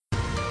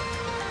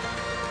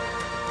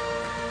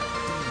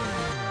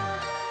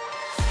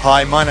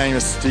Hi, my name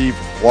is Steve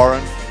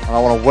Warren, and I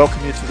want to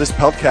welcome you to this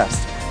podcast.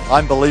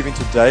 I'm believing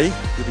today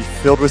you'll be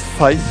filled with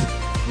faith,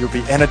 you'll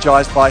be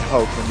energized by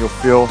hope, and you'll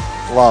feel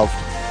loved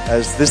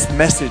as this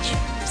message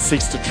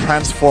seeks to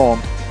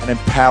transform and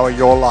empower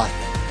your life.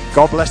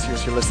 God bless you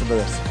as you listen to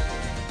this.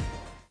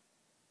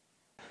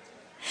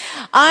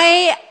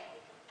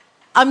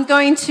 I'm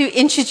going to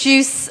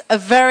introduce a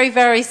very,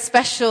 very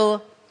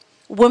special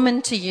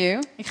woman to you.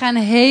 Ik ga een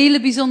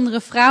hele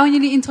bijzondere vrouw aan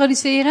jullie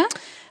introduceren.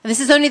 And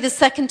this is only the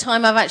second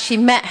time I've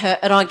actually met her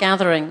at our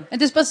gathering.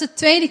 Het is pas de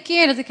tweede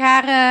keer dat ik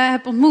haar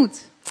heb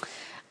ontmoet.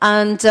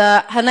 And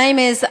her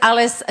name is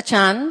Alice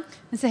Achan.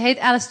 En ze heet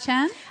Alice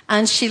Chan.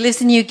 And she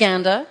lives in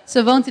Uganda.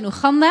 Ze woont in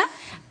Oeganda.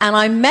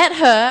 And I met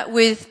her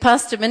with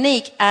Pastor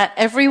Monique at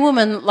Every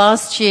Woman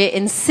last year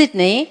in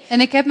Sydney.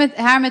 En ik heb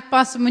haar met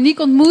Pastor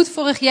Monique ontmoet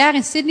vorig jaar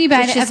in Sydney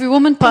bij de Every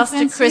Woman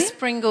conferentie. Pastor Chris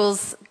Pringle's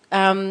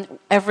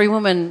Every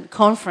Woman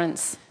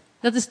conference.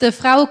 Dat is de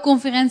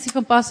vrouwenconferentie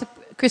van Pastor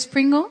Chris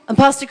Pringle. And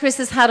Pastor Chris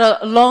has had a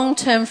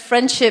long-term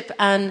friendship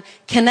and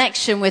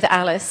connection with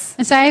Alice.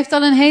 En zij heeft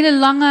al een hele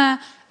lange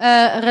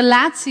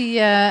relatie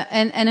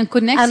en een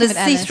connectie met Alice.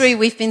 And as C3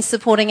 we've been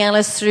supporting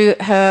Alice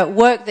through her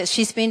work that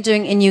she's been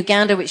doing in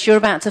Uganda, which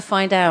you're about to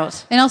find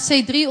out. En als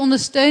C3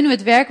 ondersteunen we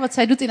het werk wat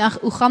zij doet in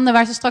Oeganda,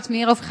 waar ze straks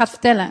meer over gaat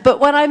vertellen. But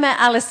when I met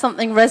Alice,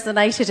 something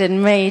resonated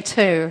in me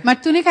too.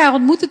 Maar toen ik haar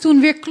ontmoette, toen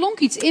weer klonk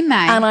iets in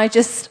mij. And I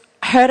just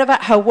heard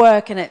about her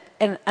work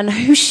and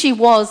who she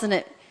was, and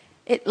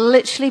it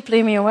literally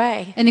blew me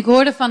away. En ik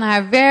hoorde van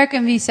haar werk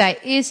en wie zij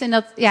is, en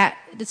het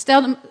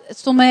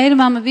stond me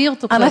helemaal mijn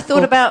wereld op. And I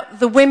thought about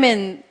the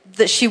women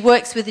that she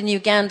works with in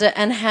Uganda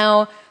and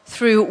how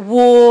through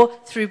war,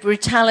 through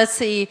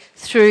brutality,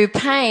 through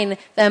pain,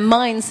 their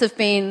minds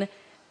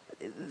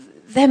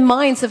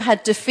have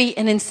had defeat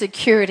and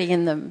insecurity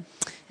in them.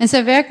 En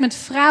zij werkt met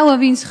vrouwen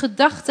wiens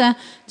gedachten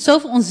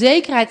zoveel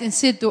onzekerheid in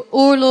zit door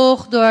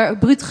oorlog, door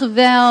bruut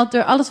geweld,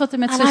 door alles wat er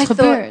met ze is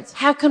gebeurd.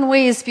 How can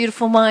we as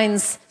Beautiful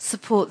Minds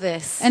support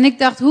this? En ik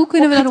dacht, hoe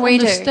kunnen we dat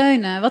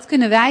ondersteunen? Wat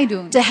kunnen wij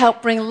doen? To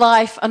help bring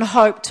life and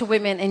hope to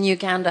women in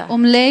Uganda.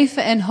 Om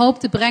leven en hoop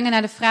te brengen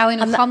naar de vrouwen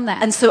in Oeganda.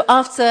 And so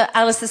after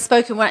Alice has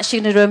spoken, we're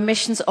actually going to do a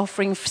missions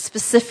offering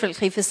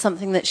specifically for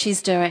something that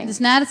she's doing. Dus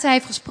nadat zij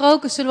heeft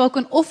gesproken, zullen we ook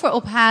een offer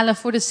ophalen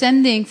voor de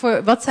zending,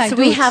 voor wat zij doet.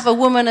 So we have a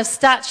woman of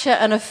stature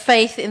and of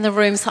faith in the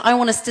room. So I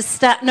want us to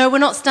stand. No,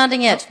 we're not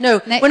standing yet. No,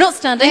 we're not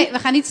standing. Nee, we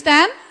gaan niet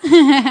staan.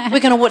 We're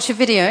going to watch a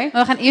video.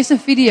 We gaan eerst een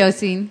video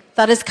zien.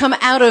 That has come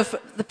out of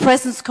the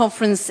Presence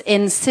Conference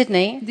in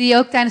Sydney. Die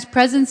ook tijdens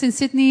Presence in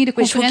Sydney, de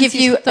conferentie, which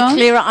will give you a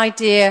clearer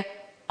idea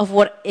of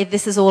what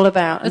this is all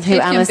about and who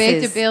Alice is. Dat geeft je een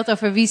beter beeld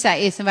over wie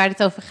zij is en waar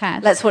het over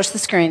gaat. Let's watch the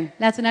screen.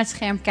 Laten we naar het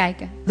scherm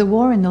kijken. The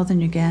war in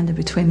northern Uganda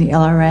between the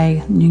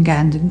LRA and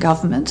Ugandan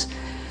government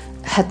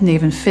hadn't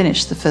even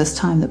finished the first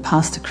time that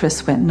Pastor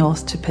Chris went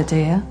north to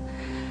Padea.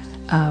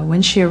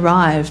 When she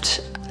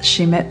arrived,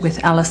 she met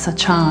with Alice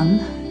Achan,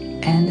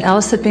 and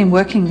Alice had been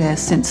working there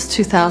since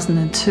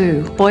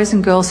 2002. Boys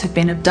and girls who'd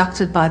been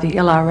abducted by the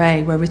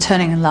LRA were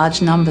returning in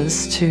large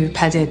numbers to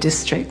Padea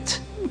district.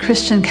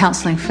 Christian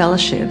Counselling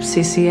Fellowship,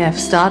 CCF,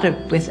 started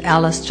with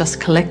Alice just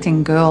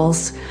collecting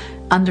girls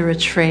under a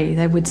tree.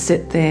 They would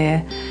sit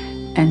there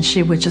and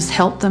she would just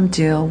help them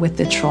deal with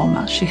their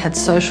trauma. She had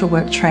social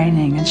work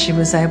training and she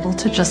was able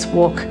to just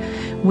walk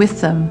with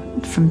them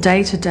from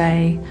day to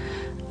day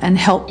and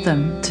help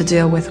them to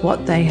deal with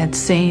what they had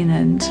seen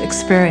and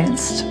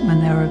experienced when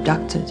they were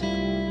abducted.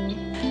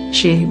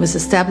 She was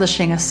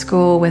establishing a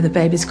school where the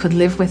babies could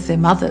live with their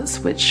mothers,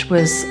 which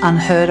was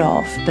unheard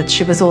of, but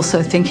she was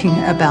also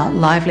thinking about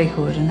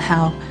livelihood and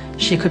how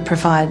she could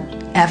provide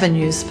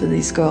avenues for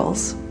these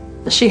girls.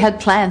 She had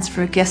plans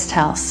for a guest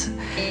house,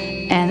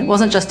 and it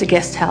wasn't just a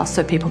guest house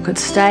so people could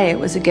stay, it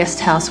was a guest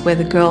house where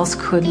the girls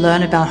could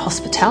learn about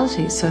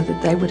hospitality so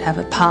that they would have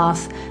a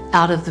path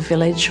out of the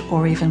village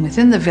or even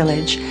within the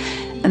village.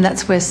 And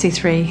that's where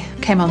C3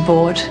 came on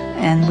board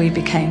and we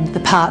became the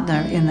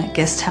partner in that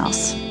guest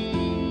house.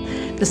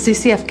 The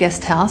CCF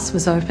guest house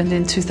was opened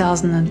in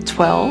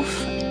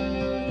 2012.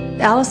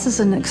 Alice is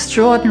an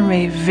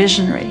extraordinary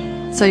visionary.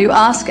 So you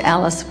ask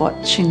Alice what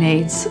she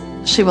needs,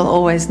 she will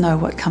always know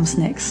what comes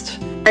next.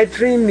 My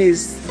dream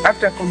is,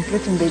 after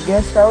completing the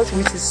guest house,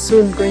 which is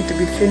soon going to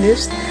be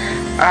finished,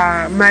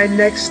 my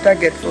next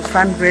target for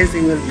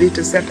fundraising will be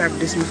to set up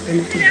this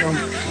maternity home.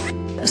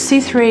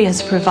 C3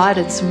 has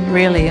provided some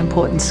really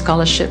important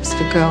scholarships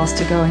for girls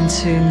to go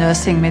into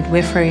nursing,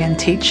 midwifery and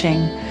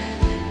teaching.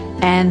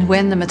 And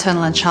when the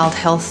Maternal and Child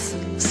Health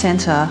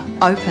Centre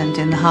opened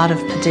in the heart of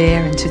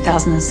Padea in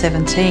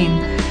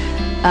 2017,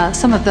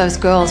 some of those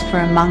girls were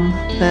among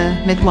the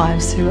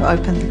midwives who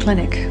opened the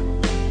clinic.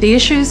 The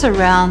issues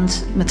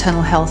around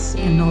maternal health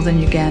in northern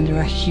Uganda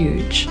are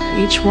huge.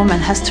 Each woman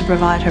has to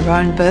provide her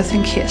own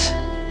birthing kit,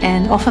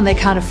 and often they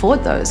can't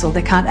afford those or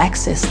they can't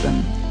access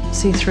them.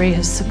 C3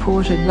 has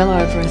supported well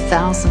over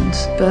 1,000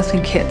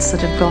 birthing kits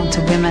that have gone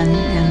to women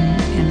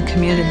in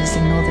communities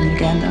in northern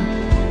Uganda.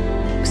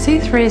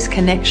 C3's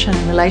connection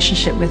and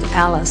relationship with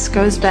Alice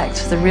goes back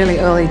to the really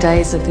early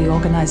days of the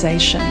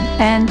organisation.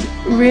 And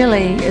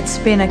really, it's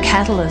been a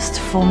catalyst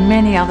for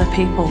many other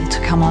people to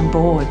come on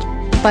board.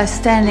 By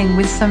standing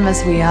with them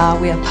as we are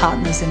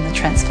partners in the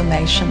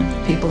transformation of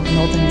the people of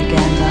Northern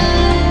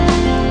Uganda.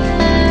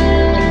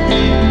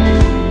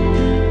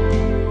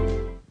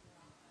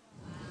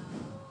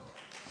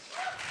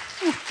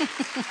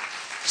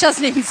 She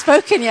hasn't even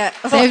spoken yet.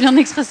 Ze heeft nog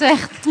niks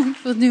gezegd.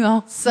 Tot nu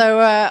al. So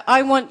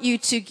I want you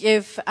to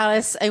give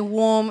Alice a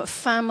warm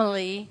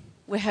family.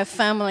 With her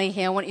family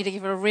here, I want you to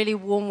give her a really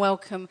warm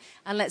welcome,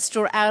 and let's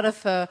draw out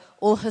of her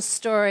all her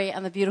story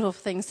and the beautiful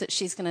things that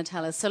she's going to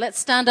tell us. So let's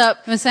stand up.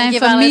 We zijn and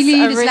give familie,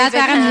 Alice a dus really laat big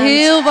haar een hand.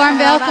 heel warm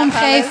welkom Alice.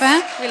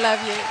 geven. We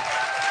love you.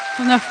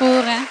 Kom naar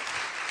voren.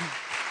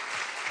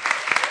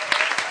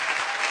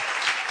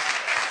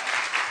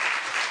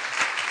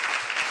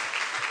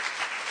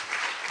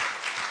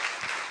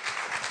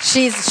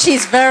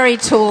 She's very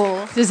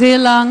tall. Ze is heel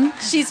lang.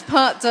 She's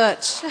part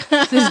Dutch.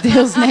 Ze is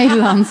deels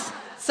Nederlands.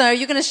 So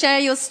you're going to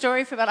share your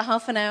story for about a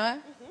half an hour.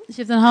 Dus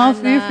je hebt een half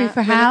And, uur voor je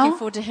we're verhaal. looking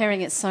forward to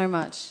hearing it so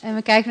much. En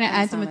we kijken naar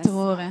uit om het te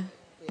horen.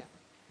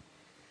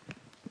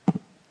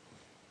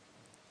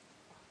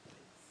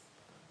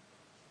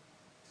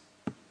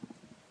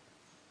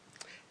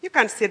 You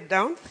can sit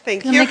down. Thank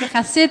Je kan you. lekker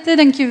gaan zitten,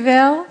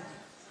 dankjewel.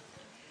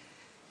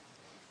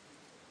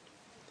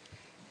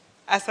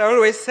 As I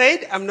always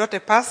said, I'm not a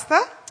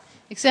pastor.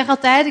 Ik zeg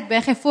altijd, ik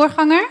ben geen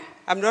voorganger.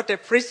 I'm not a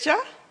preacher.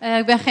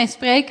 Ik ben geen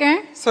spreker.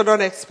 So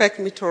don't expect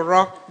me to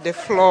rock the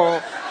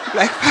floor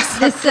like Pastor.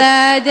 Dus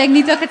ik denk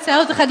niet dat ik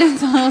hetzelfde ga doen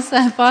zoals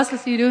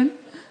pastors hier doen.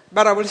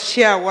 But I will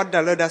share what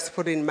the Lord has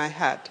put in my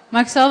heart.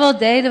 Maar ik zal wel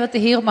delen wat de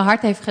Heer op mijn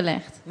hart heeft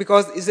gelegd.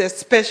 Because it's a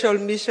special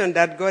mission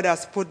that God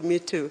has put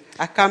me to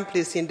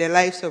accomplish in the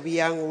lives of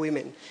young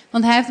women.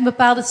 Want hij heeft een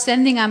bepaalde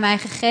zending aan mij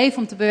gegeven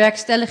om te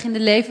bewerkstelligen in de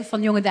leven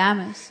van jonge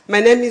dames. My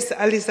name is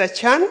Alisa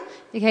Chan.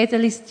 Ik heet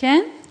Alice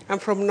Chen. I'm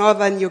from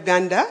northern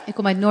Uganda. Ik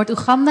kom uit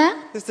Noord-Oeganda.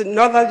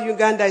 Northern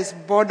Uganda is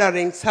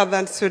bordering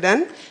southern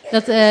Sudan,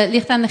 Dat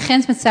ligt aan de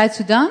grens met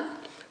Zuid-Soedan.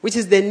 which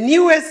is the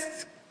newest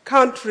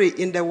country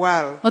in the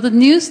world. Wat het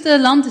nieuwste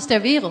land is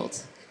ter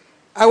wereld.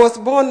 I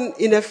was born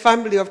in a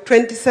family of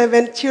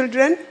 27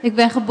 children. Ik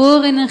ben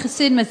geboren in een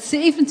gezin met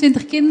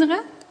 27 kinderen.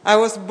 I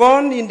was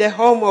born in the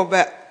home of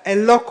a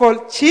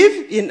local chief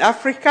in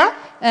Africa.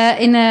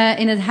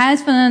 In het huis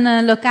van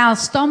een lokaal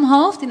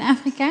stamhoofd in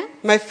Afrika.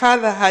 My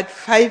father had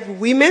 5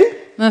 women.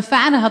 Mijn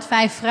vader had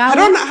 5 I vrouwen.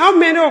 don't know how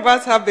many of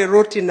us have a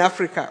root in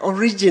Africa,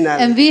 originally.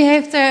 En wie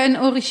heeft er een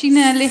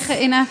origine liggen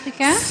in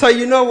Afrika? So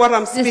you know what I'm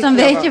Dus speaking dan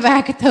weet je about. waar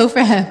ik het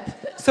over heb.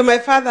 So my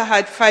father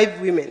had 5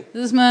 women,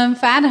 Dus mijn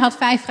vader had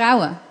 5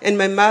 vrouwen. and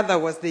my mother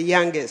was the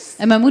youngest.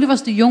 En mijn moeder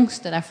was de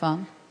jongste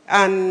daarvan.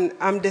 And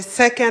I'm the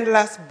second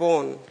last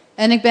born.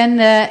 En ik ben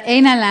de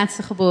één na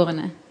laatste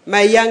geborene.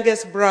 My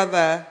youngest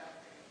brother,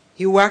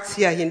 he works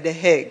here in The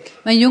Hague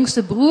Mijn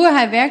jongste broer,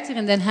 hij werkt hier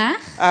in Den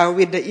Haag.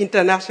 with the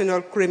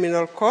International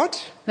Criminal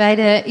Court. Bij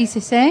de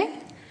ICC.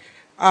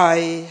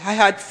 I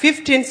had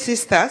 15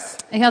 sisters,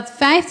 Ik had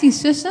 15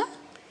 zussen.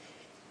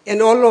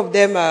 and all of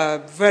them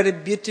are very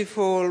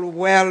beautiful,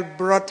 well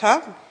brought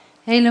up.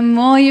 Hele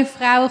mooie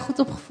vrouwen, goed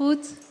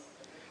opgevoed.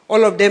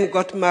 All of them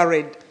got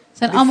married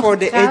Zijn allemaal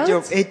before the age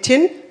getrouwd. of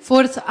 18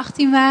 Voordat ze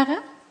 18 waren.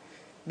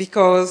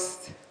 because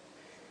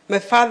my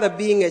father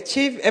being a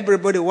chief,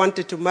 everybody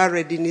wanted to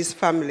marry in his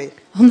family.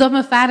 Omdat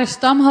mijn vader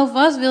stamhoofd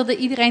was, wilde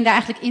iedereen daar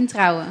eigenlijk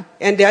introuwen.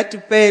 And they had to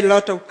pay a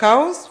lot of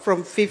cows,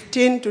 from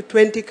 15 to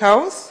 20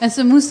 cows. En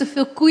ze moesten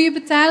veel koeien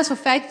betalen, zo'n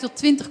 15 tot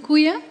 20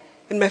 koeien.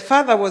 And my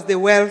father was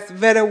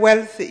very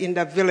wealthy in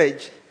the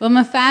village. Want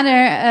mijn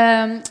vader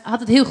had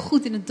het heel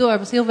goed in het dorp,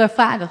 was heel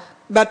welvaardig.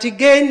 But he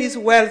gained his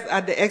wealth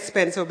at the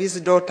expense of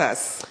his daughters.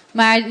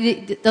 Maar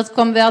dat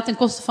kwam wel ten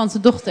koste van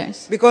zijn dochters.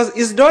 Because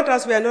his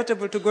daughters were not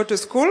able to go to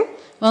school.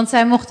 Want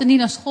zij mochten niet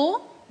naar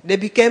school. They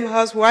became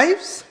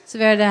housewives. Ze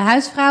werden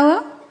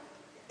huisvrouwen.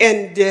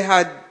 And they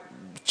had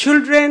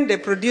children. They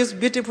produced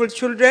beautiful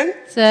children.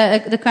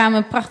 Er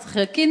kwamen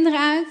prachtige kinderen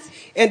uit.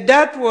 And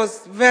that was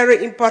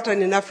very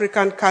important in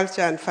African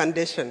culture and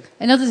foundation.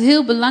 En dat is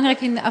heel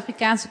belangrijk in de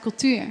Afrikaanse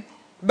cultuur.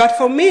 But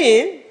for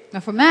me,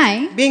 Maar voor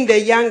mij, being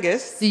the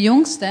youngest, de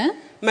jongste,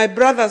 my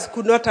brothers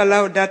could not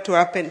allow that to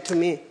happen to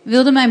me.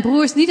 wilden mijn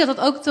broers niet dat dat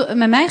ook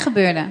met mij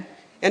gebeurde.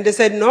 And they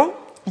said, no,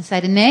 En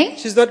zeiden nee,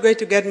 she's not going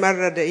to get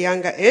married at a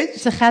younger age.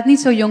 ze gaat niet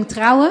zo jong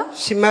trouwen.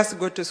 She must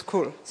go to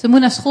school. Ze moet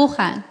naar school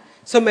gaan.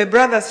 So my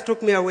brothers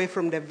took me away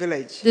from the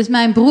village Dus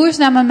mijn broers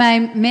namen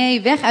mij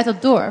mee weg uit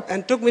dat dorp.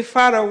 and took me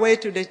far away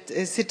to the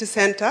city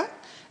center.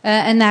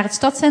 En naar het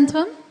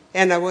stadscentrum.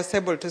 And I was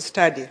able to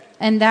study.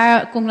 En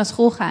daar kon ik naar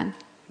school gaan.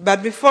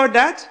 But before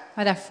that,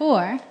 Maar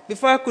daarvoor,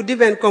 before I could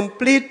even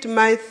complete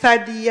my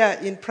 3rd year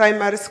in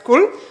primary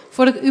school,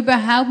 voordat ik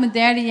überhaupt mijn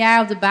 3e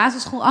jaar op de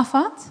basisschool af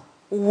had,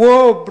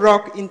 war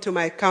broke into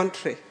my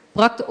country,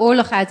 brak de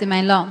oorlog uit in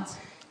mijn land.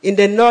 in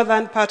the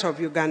northern part of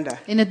Uganda.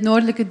 In het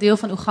noordelijke deel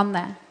van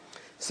Oeganda.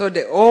 So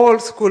the whole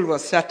school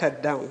was shut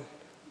down.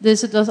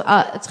 Dus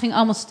het ging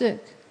allemaal stuk.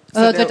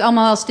 Het werd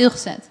allemaal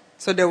stilgezet.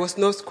 So there was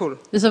no school.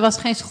 Dus er was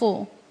geen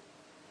school.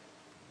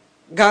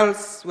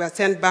 Girls were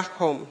sent back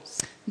home.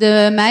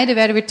 De meiden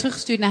werden weer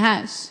teruggestuurd naar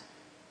huis.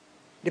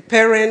 The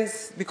parents,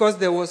 because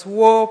there was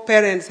war,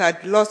 parents had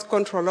lost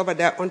control over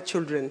their own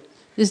children.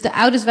 Dus de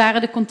ouders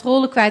waren de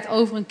controle kwijt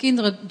over hun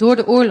kinderen door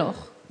de oorlog.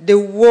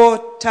 The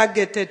war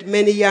targeted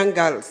many young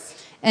girls.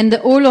 En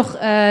de oorlog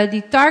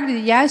die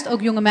targette juist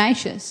ook jonge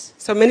meisjes.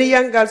 So many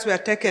young girls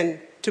were taken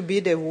to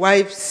be the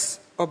wives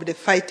of the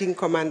fighting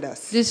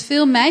commanders. Dus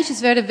veel meisjes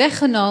werden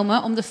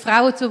weggenomen om de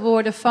vrouwen te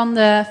worden van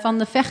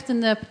de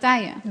vechtende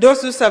partijen. Those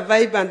who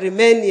survived and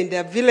remained in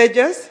their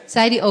villages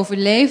Zij die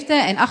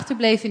overleefden en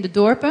achterbleven in de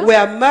dorpen,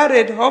 were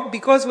married off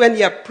because when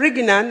you are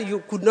pregnant,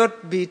 you could not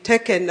be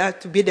taken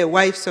to be the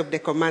wives of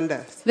the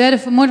commanders. werden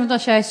vermoord. Want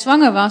als jij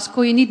zwanger was,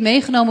 kon je niet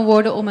meegenomen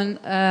worden om een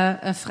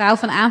vrouw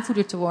van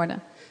aanvoerder te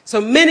worden.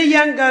 So many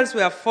young girls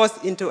were forced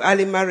into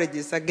early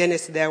marriages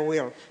against their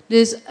will.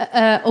 Dus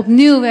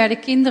opnieuw werden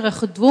kinderen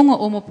gedwongen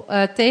om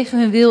tegen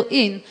hun wil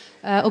in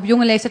op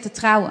jonge leeftijd te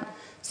trouwen.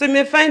 So you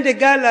may find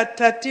a girl at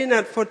 13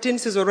 and 14,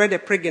 she's already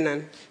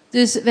pregnant.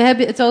 Dus we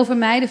hebben het over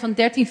meiden van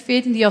 13,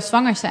 14 die al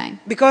zwanger zijn.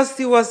 Because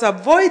she was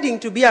avoiding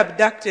to be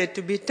abducted,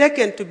 to be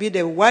taken to be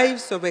the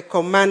wives of a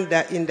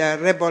commander in the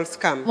rebels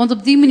camp. Want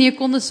op die manier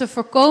konden ze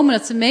voorkomen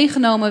dat ze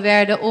meegenomen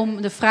werden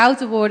om de vrouw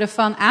te worden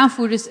van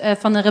aanvoerders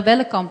van de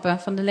rebellenkampen,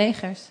 van de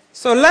legers.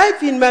 So life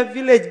in my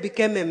village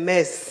became a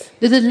mess.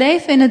 Dus het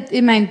leven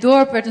in mijn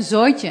dorp werd een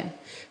zooitje.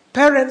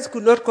 Parents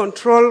could not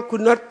control,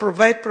 could not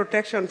provide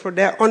protection for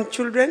their own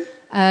children.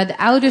 De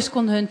ouders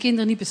konden hun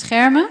kinderen niet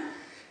beschermen.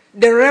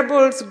 The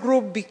rebels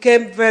group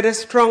became very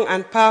strong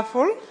and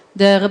powerful.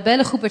 De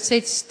rebellengroep werd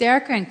steeds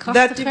sterker en That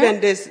krachtiger.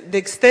 even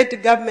the state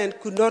government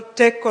could not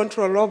take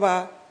control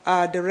over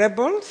the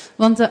rebels.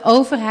 Want de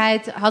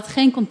overheid had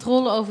geen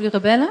controle over de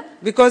rebellen.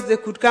 Because they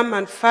could come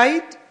and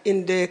fight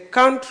in the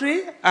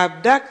country,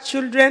 abduct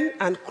children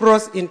and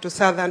cross into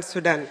southern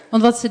Sudan.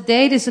 Want wat ze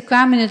deden, ze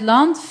kwamen in het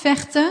land,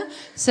 vechten.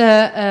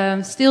 Ze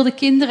steelden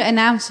kinderen en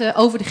namen ze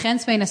over de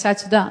grens mee naar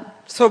Zuid-Sudan.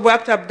 So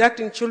after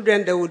abducting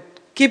children, they would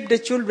keep the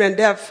children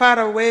there far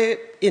away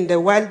in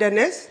the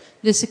wilderness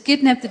Dus ze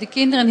kidnapten de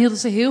kinderen en hielden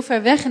ze heel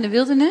ver weg in de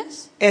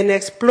wildernis. and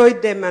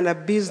exploit them and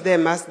abuse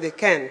them as they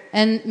can.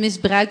 En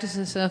misbruikten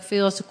ze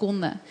zoveel als ze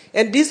konden.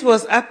 And this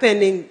was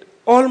happening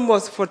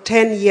almost for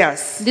 10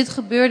 years. Dit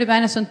gebeurde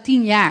bijna zo'n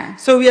 10 jaar.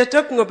 So we are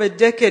talking of a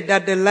decade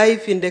that the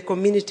life in the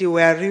community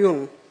were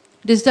ruined.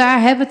 Dus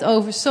daar hebben we het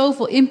over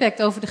zoveel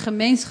impact over de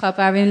gemeenschap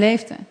waar we in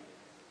leefden.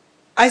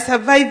 I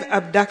survived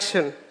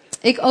abduction,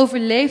 Ik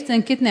overleefde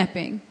een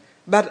kidnapping.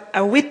 but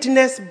I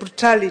witnessed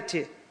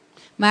brutality.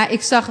 Maar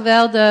ik zag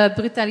wel de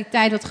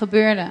brutaliteit wat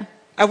gebeurde.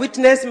 I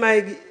witnessed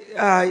my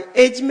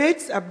age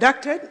mates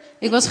abducted.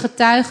 Ik was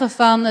getuige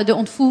van de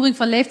ontvoering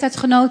van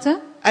leeftijdsgenoten.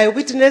 I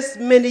witnessed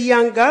many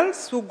young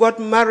girls who got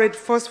married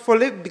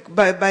forcefully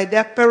by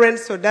their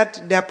parents so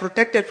that they are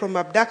protected from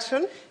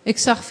abduction. Ik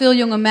zag veel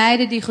jonge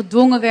meiden die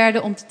gedwongen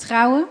werden om te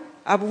trouwen.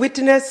 I've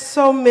witnessed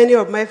so many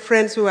of my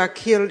friends who are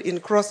killed in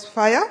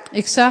crossfire.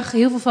 Ik zag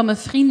heel veel van mijn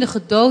vrienden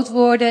gedood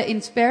worden in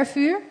het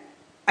spervuur.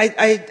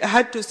 I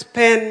had to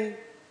spend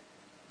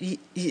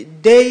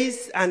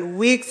days and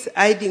weeks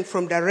hiding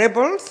from the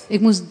rebels Ik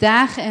moest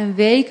dagen en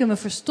weken me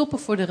verstoppen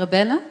voor de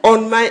rebellen.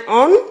 on my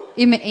own.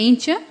 In mijn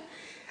eentje.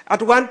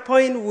 At one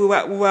point we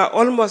were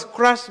almost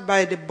crushed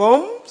by the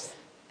bombs.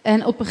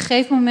 En op een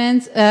gegeven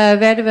moment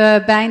werden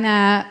we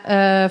bijna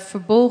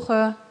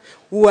verbolgen.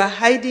 We were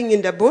hiding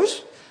in the bush.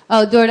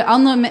 Door de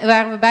anderen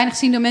waren we bijna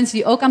gezien door mensen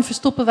die ook aan het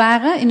verstoppen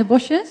waren in de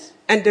bosjes.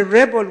 And the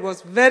rebel was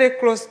very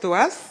close to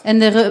us. En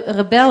de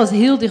rebel was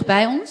heel dicht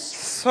bij ons.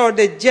 So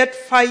the jet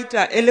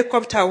fighter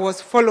helicopter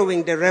was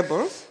following the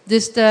rebels.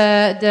 Dus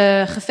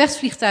de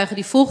gevechtsvliegtuigen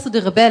die volgden de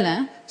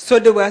rebellen.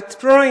 So they were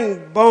throwing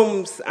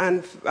bombs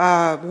and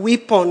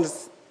weapons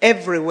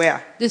everywhere.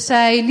 Dus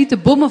zij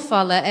lieten bommen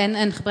vallen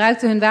en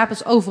gebruikten hun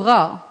wapens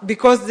overal.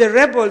 Because the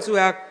rebels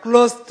were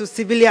close to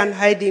civilian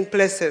hiding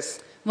places.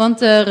 Want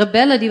de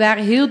rebellen die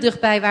waren heel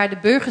dichtbij waar de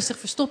burgers zich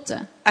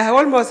verstopten. I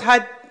almost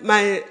had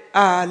my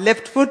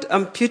left foot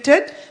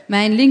amputated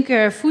Mijn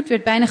linkervoet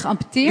werd bijna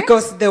geamputeerd.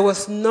 because there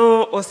was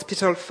no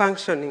hospital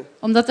functioning.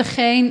 Omdat er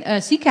geen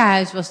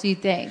ziekenhuis was die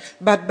het deed.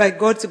 But by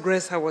God's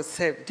grace I was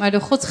saved. Maar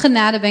door Gods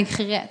genade ben ik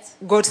gered.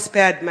 God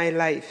spared my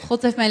life.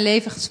 God heeft mijn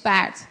leven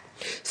gespaard.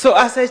 So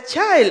as a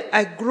child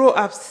I grew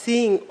up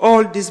seeing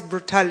all this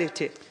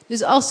brutality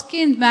Dus als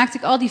kind maakte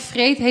ik al die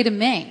vreedheden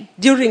mee.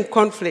 during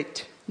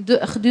conflict.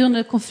 Gedurende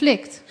het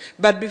conflict.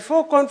 But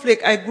before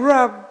conflict, I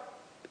grew up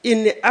in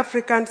an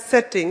African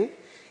setting,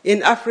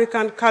 in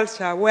African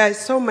culture, where I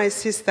saw my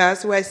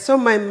sisters, where I saw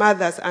my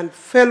mothers and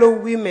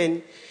fellow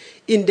women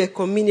in the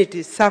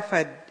community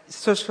suffered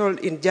social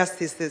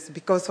injustices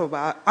because of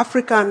our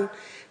African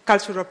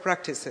cultural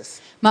practices.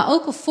 Maar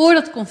ook al voor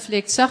dat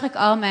conflict zag ik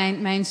al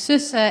mijn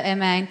zussen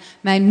en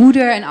mijn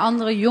moeder en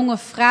andere jonge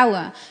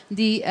vrouwen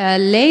die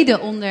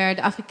leden onder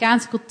de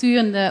Afrikaanse cultuur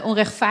en de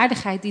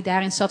onrechtvaardigheid die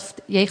daarin zat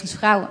jegens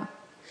vrouwen.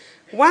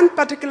 One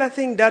particular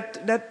thing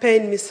that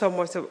pained me so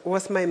much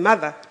was my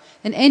mother.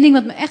 En één ding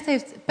wat me echt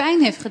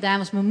pijn heeft gedaan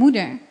was mijn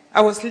moeder.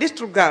 I was a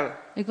little girl.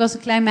 Ik was een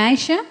klein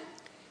meisje.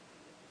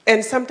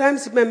 And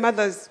sometimes if my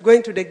mother's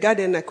going to the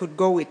garden, I could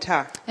go with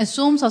her. En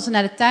soms als ze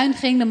naar de tuin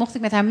ging, dan mocht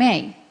ik met haar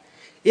mee.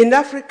 In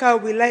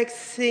Africa, we like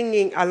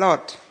singing a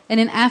lot. En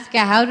in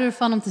Afrika houden we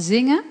ervan om te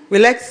zingen. We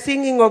like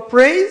singing or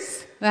praise.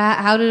 We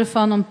houden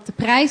ervan om te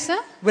prijzen.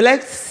 We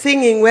like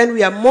singing when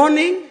we are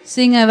mourning.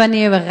 Zingen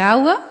wanneer we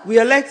rouwen.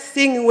 We like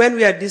singing when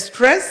we are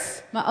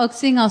distressed. Maar ook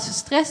zingen als we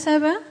stress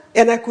hebben.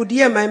 And I could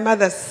hear my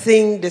mother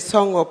sing the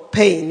song of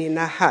pain in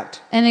her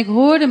heart. En ik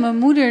hoorde mijn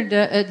moeder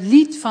het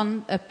lied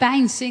van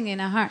pijn zingen in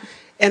haar hart.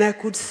 And I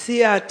could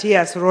see her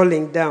tears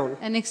rolling down.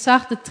 En ik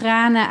zag de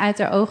tranen uit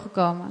haar ogen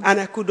komen. And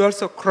I could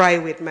also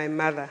cry with my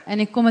mother. En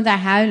ik kon met haar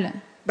huilen.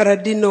 But I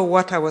didn't know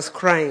what I was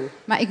crying.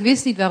 Maar ik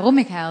wist niet waarom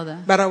ik huilde.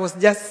 But I was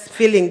just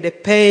feeling the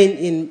pain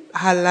in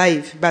her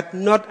life, but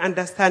not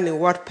understanding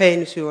what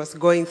pain she was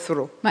going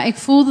through. Maar ik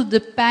voelde de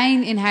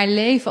pijn in haar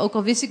leven, ook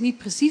al wist ik niet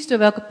precies door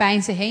welke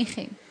pijn ze heen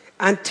ging.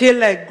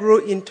 Until I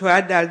grew into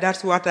adult,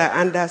 that's what I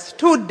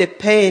understood, the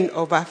pain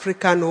of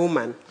African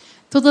woman.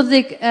 Totdat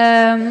ik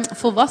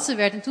volwassen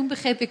werd en toen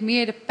begreep ik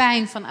meer de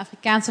pijn van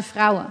Afrikaanse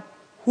vrouwen.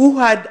 Who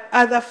had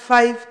other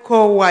 5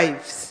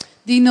 co-wives.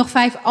 Die nog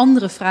 5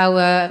 andere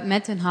vrouwen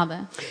met hen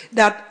hadden.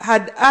 That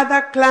had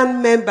other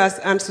clan members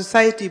and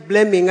society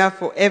blaming her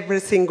for every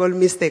single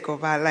mistake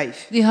of her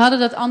life. Die hadden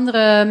dat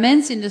andere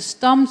mensen in de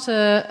stam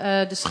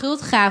de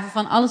schuld gaven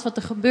van alles wat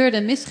er gebeurde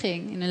en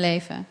misging in hun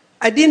leven.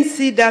 I didn't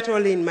see that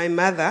only in my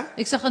mother.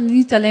 Ik zag het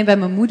niet alleen bij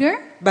mijn moeder.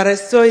 But I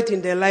saw it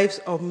in the lives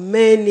of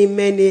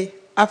many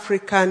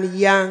African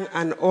young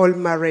and old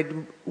married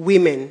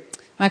women.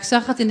 Maar ik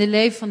zag het in de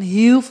leven van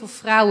heel veel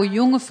vrouwen,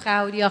 jonge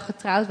vrouwen die al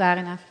getrouwd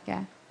waren in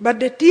Afrika. But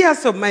the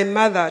tears of my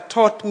mother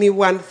taught me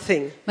one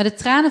thing. Maar de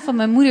tranen van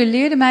mijn moeder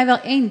leerden mij wel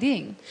één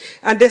ding.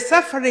 And the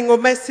suffering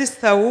of my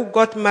sister who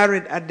got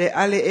married at the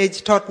early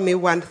age taught me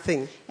one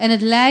thing. En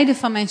het lijden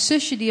van mijn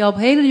zusje die al op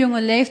hele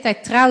jonge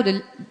leeftijd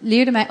trouwde,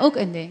 leerde mij ook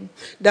een ding.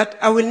 That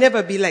I will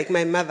never be like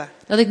my mother.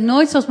 Dat ik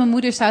nooit zoals mijn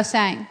moeder zou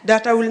zijn.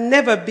 That I will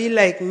never be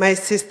like my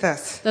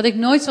sisters. Dat ik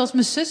nooit zoals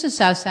mijn zussen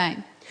zou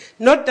zijn.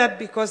 Not that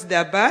because they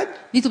are bad.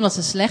 Niet omdat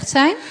ze slecht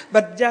zijn.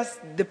 But just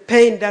the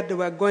pain that they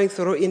were going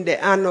through in the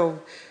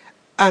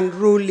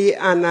unruly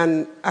and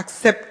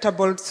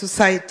unacceptable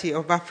society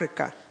of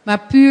Africa. Maar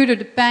puur door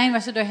de pijn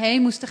waar ze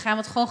doorheen moesten gaan,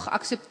 wat gewoon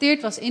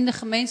geaccepteerd was in de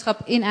gemeenschap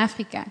in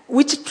Afrika.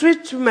 Which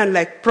treat women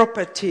like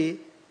property,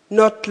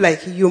 not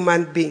like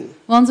human being.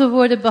 Want we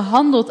worden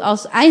behandeld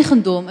als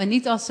eigendom en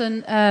niet als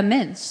een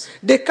mens.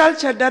 The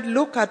culture that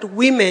look at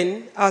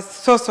women as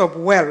source of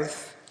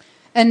wealth.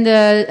 En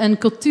een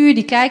cultuur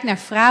die kijkt naar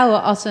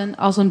vrouwen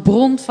als een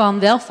bron van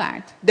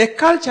welvaart. The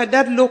culture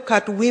that look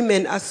at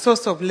women as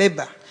source of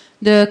labor.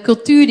 De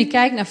cultuur die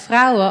kijkt naar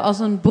vrouwen als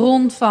een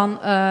bron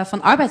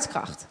van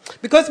arbeidskracht.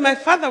 Because my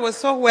father was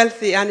so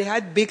wealthy and he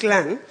had big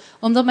land.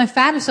 Omdat mijn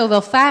vader zo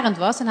welvarend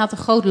was en had een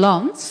groot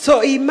land. So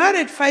he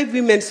married 5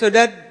 women so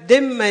that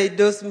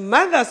those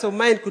mothers of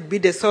mine could be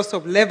the source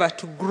of labor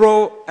to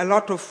grow a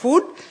lot of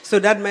food so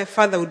that my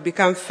father would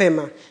become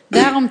famous.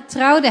 Daarom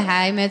trouwde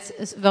hij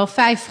met wel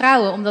 5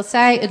 vrouwen, omdat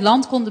zij het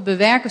land konden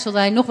bewerken zodat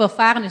hij nog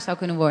welvarender zou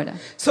kunnen worden.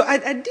 So I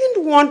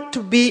didn't want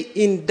to be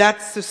in that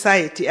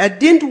society. I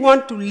didn't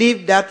want to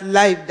live that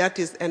life that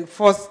is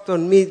enforced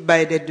on me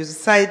by the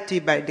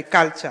society, by the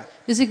culture.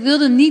 Dus ik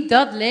wilde niet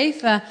dat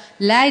leven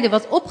leiden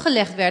wat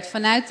opgelegd werd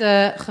vanuit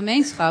de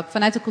gemeenschap,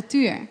 vanuit de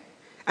cultuur.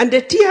 And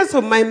the tears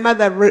of my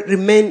mother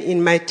remain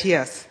in my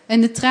tears.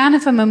 En de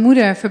tranen van mijn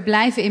moeder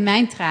verblijven in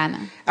mijn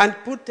tranen. And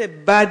put a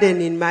burden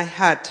in my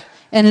heart.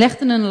 En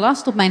legden een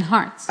last op mijn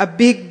hart. A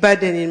big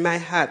burden in my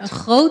heart. Een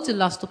grote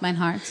last op mijn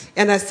hart.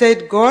 And I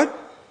said, God,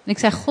 En ik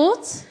zei,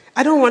 God,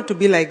 I don't want to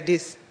be like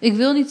this. ik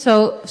wil niet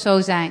zo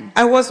zijn.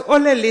 I was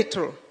only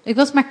little. Ik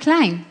was maar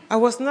klein. I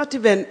was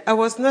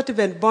not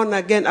even born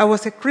again. I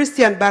was a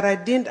Christian, but I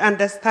didn't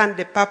understand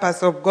the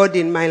purpose of God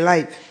in my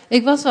life.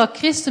 Ik was wel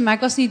christen, maar ik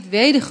was niet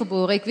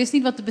wedergeboren. Ik wist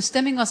niet wat de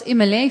bestemming was in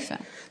mijn leven.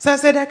 So I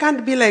said, I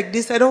can't be like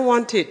this. I don't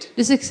want it.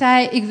 Dus ik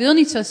zei, ik wil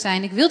niet zo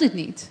zijn. Ik wil dit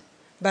niet.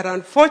 But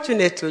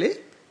unfortunately,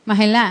 Maar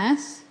helaas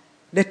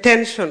the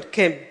tension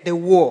came, the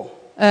war.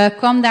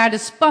 kwam daar de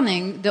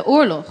spanning, de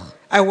oorlog.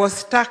 I was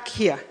stuck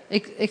here.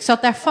 Ik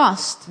zat daar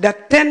vast. The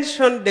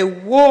tension,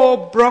 the war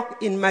broke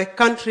in my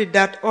country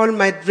that all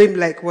my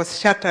dream was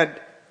shattered.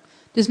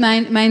 Dus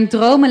mijn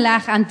dromen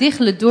lagen aan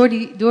diggelen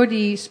door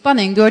die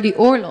spanning, door die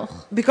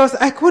oorlog.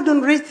 Because I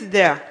couldn't reach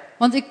there.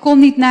 Want ik kon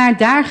niet naar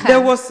daar gaan.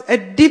 There was a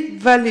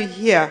deep valley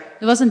here.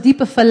 Er was een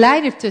diepe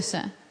vallei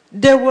ertussen.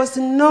 There was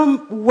no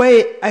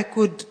way I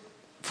could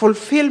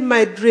fulfill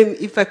my dream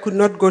if I could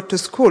not go to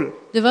school.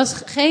 Er was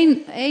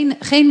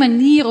geen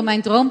manier om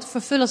mijn droom te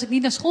vervullen als ik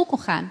niet naar school kon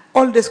gaan.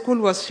 All the school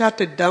was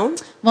shut down.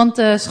 Want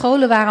de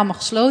scholen waren allemaal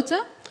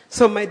gesloten.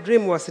 So my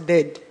dream was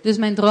dead. Dus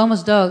mijn droom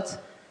was dood.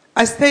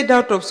 I stayed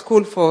out of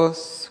school for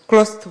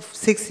close to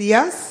 6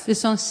 years. Dus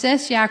zo'n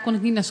 6 jaar kon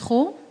ik niet naar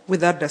school.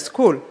 Without the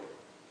school.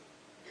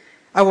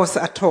 I was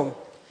at home.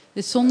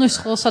 Dus zonder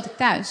school zat ik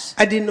thuis.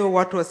 I didn't know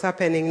what was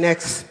happening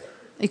next.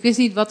 Ik wist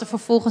niet wat er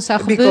vervolgens zou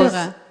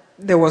gebeuren.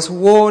 There was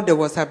war, there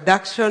was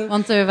abduction.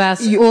 Want er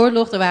was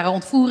oorlog, er waren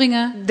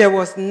ontvoeringen. There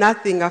was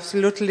nothing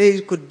absolutely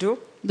you could do.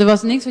 Er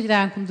was niks wat je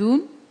daaraan kon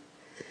doen.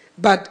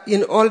 But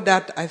in all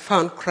that, I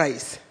found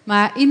Christ.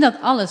 Maar in dat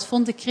alles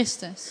vond ik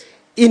Christus.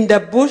 In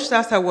the bush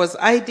as I was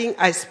hiding,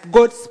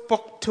 God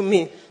spoke to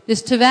me.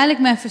 Dus terwijl ik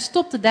mij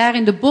verstopte daar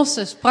in de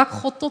bossen, sprak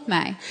God tot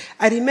mij.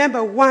 I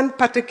remember one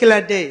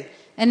particular day.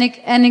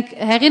 En ik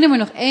herinner me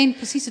nog één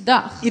precieze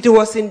dag. It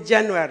was in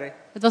January.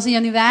 Het was in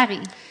januari.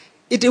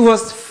 It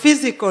was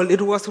physical, it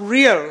was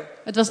real.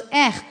 Het was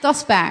echt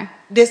tastbaar.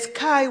 The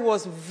sky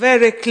was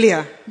very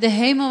clear. De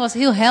hemel was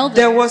heel helder.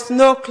 There was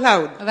no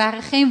cloud. Er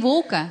waren geen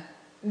wolken.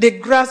 The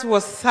grass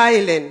was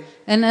silent.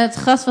 En het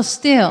gras was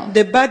stil.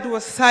 The bird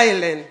was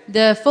silent.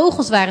 De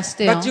vogels waren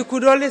stil. But you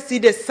could only see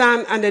the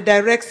sun and the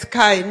direct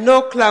sky,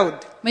 no cloud.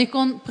 Maar je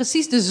kon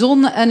precies de zon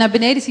naar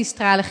beneden zien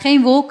stralen,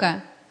 geen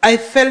wolken. I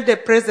felt the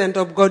presence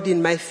of God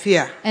in my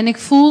fear. En ik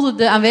voelde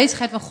de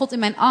aanwezigheid van God in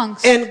mijn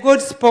angst. And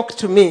God spoke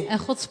to me En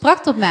God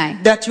sprak tot mij.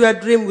 that your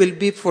dream will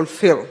be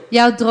fulfilled.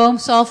 Jouw droom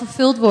zal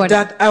vervuld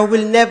worden. That I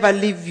will never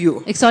leave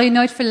you. Ik zal je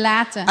nooit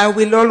verlaten. I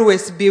will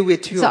always be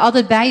with Ik you. zal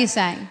altijd bij je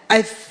zijn.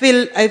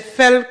 I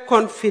felt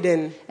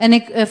confident. En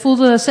ik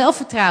voelde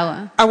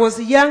zelfvertrouwen. I was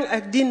young,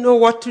 I didn't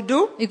know what to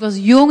do. Ik was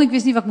jong, ik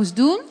wist niet wat ik moest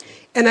doen.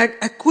 And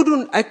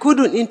I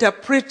couldn't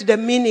interpret the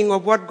meaning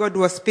of what God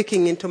was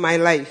speaking into my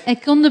life.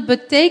 Ik kon de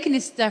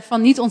betekenis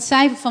daarvan niet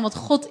ontcijferen van wat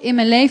God in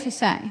mijn leven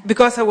zei.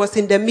 Because I was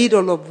in the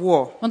middle of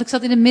war. Want ik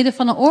zat in het midden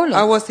van een I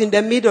oorlog. was in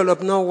the middle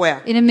of nowhere.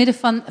 In het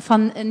midden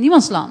van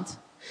niemandsland.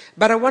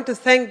 But I want to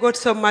thank God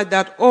so much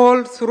that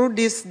all through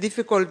these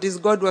difficulties,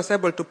 God was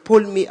able to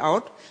pull me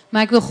out.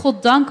 Maar ik wil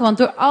God danken, want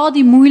door al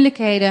die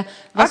moeilijkheden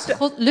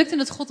lukte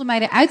het God om mij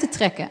eruit te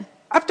trekken.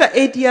 After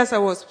 8 years,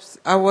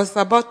 I was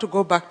about to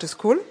go back to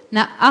school.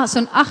 Na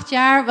zo'n 8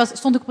 jaar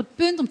stond ik op het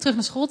punt om terug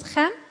naar school te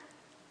gaan.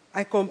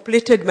 I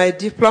completed my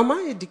diploma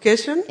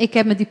education Ik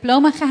heb mijn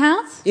diploma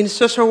gehaald in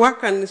social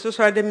work and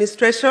social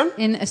administration.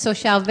 in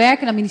sociaal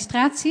werk en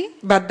administratie.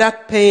 But that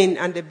pain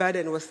and the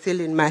burden was still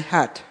in my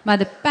heart. Maar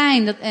de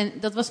pijn,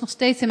 dat was nog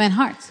steeds in mijn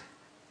hart.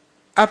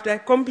 After I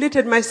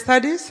completed my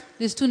studies,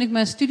 Dus toen ik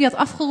mijn studie had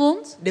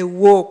afgerond, the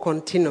war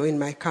continued in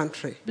my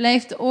country.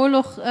 bleef de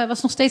oorlog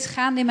was nog steeds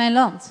gaande in mijn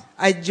land.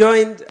 I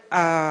joined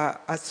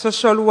a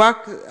social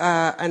work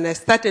and I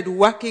started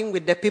working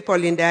with the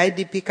people in the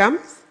IDP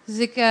camps. Dus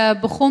ik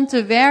begon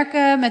te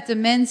werken met de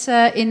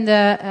mensen in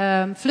de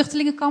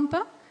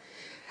vluchtelingenkampen.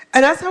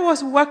 And as I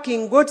was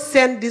working, God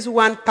sent this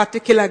one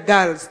particular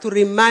girl to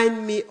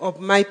remind me of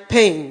my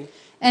pain.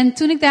 En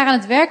toen ik daar aan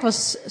het werk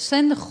was,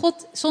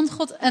 zond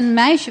God een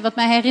meisje wat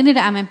mij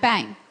herinnerde aan mijn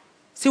pijn.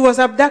 She was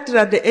abducted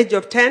at the age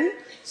of 10.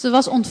 Ze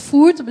was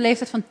ontvoerd op de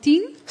leeftijd van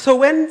 10. So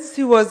when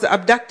she was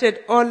abducted,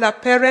 all her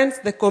parents,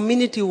 the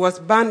community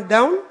was burned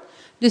down.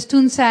 Dus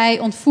toen zij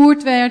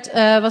ontvoerd werd,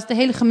 was de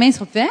hele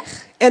gemeenschap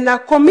weg. And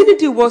our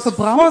community was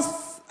Verbrand. forced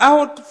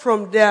out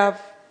from their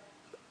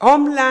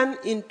homeland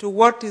into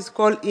what is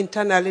called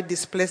internally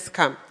displaced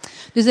camp.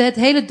 Dus het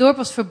hele dorp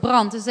was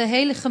verbrand. Dus de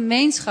hele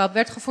gemeenschap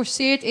werd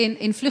geforceerd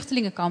in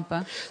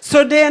vluchtelingenkampen.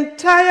 So the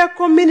entire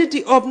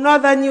community of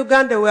northern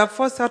Uganda were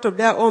forced out of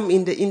their home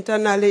in the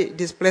internally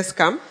displaced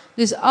camp.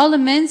 Dus alle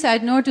mensen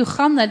uit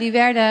Noord-Oeganda die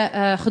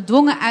werden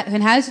gedwongen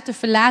hun huizen te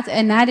verlaten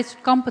en naar dit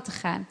soort kampen te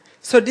gaan.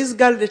 So this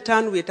girl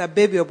returned with a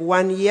baby of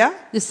 1 year.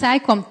 Dus zij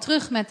kwam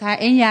terug met haar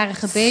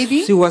 1-jarige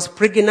baby. She was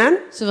pregnant.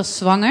 Ze was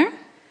zwanger.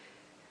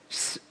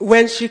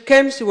 When she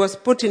came, she was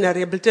put in a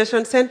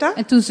rehabilitation center.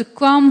 En toen ze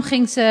kwam,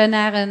 ging ze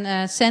naar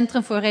een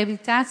centrum voor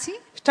rehabilitatie.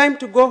 Time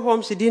to go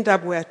home, she didn't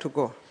have where to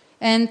go.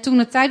 En toen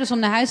het tijd was om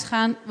naar huis te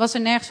gaan, was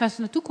er nergens waar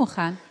ze naartoe kon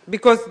gaan.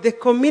 Because the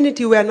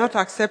community were not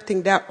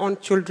accepting their own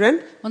children.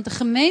 Want de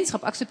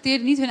gemeenschap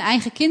accepteerde niet hun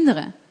eigen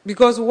kinderen.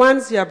 Because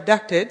once you're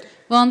abducted,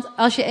 Want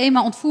als je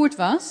eenmaal ontvoerd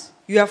was,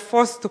 you are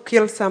forced to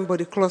kill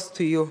somebody close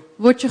to you.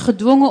 word je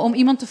gedwongen om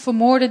iemand te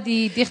vermoorden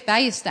die dicht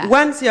bij je staat.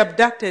 Once you're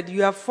abducted,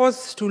 you are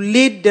forced to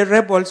lead the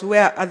rebels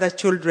where other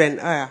children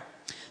are.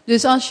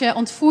 Dus als je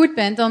ontvoerd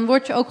bent, dan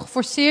word je ook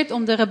geforceerd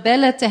om de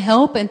rebellen te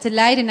helpen en te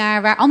leiden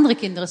naar waar andere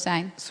kinderen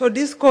zijn. So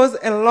this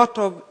caused a lot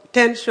of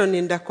tension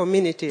in the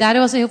community.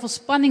 Daardoor was er heel veel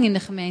spanning in de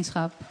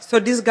gemeenschap.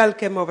 So this girl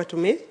came over to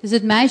me. Dus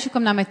het meisje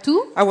kwam naar mij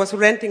toe. I was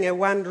renting a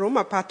one-room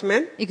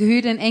apartment. Ik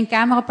huurde een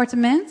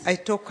 1-kamer-appartement. I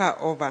took her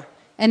over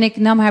En ik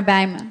nam haar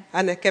bij me.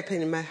 and I kept her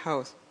in my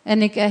house.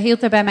 En ik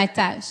hield haar bij mij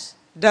thuis.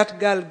 That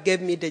girl gave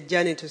me the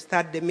journey to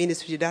start the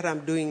ministry that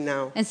I'm doing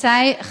now. En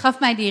zij gaf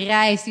mij die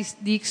reis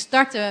die ik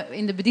startte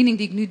in de bediening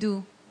die ik nu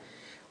doe.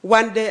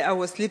 One day I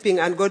was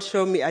sleeping and God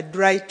showed me a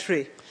dry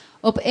tree.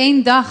 Op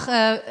één dag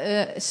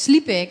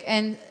sliep ik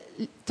en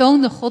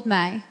toonde God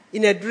mij.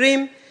 In a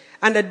dream,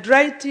 and a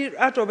dry tree,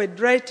 out of a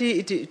dry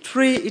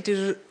tree,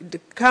 it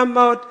come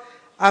out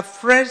a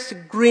fresh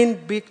green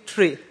big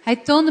tree. Hij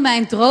toonde mij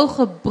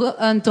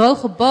een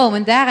droge boom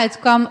en daaruit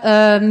kwam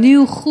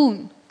nieuw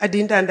groen. I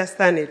didn't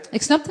understand it.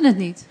 Ik snapte het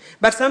niet.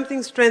 But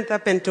something strange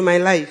happened to my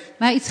life.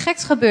 Maar iets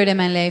geks gebeurde in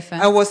mijn leven.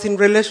 I was in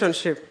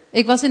relationship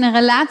Ik was in een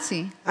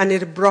relatie and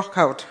it broke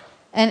out.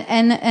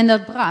 en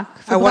dat verbrak.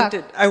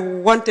 I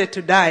wanted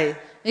to die.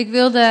 Ik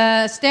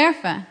wilde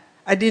sterven.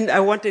 I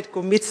wanted to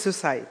commit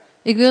suicide.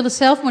 Ik wilde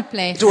zelfmoord It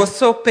plegen. was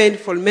so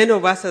painful. Many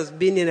of us has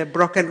been in a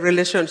broken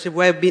relationship.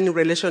 We have been in a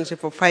relationship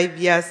for 5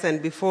 years,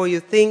 and before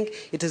you think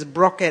it is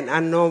broken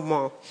and no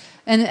more.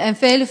 En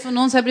velen van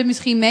ons hebben het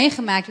misschien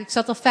meegemaakt. Ik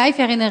zat al 5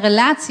 jaar in een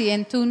relatie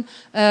en toen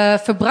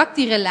verbrak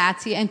die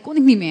relatie en kon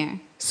ik niet meer.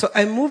 So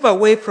I moved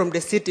away from the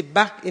city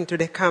back into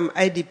the camp,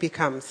 IDP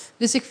camps.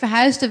 Dus ik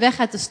verhuisde weg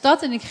uit de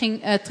stad en ik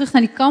ging terug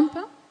naar die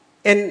kampen.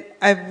 And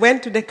I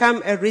went to the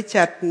camp at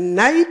Richard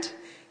night,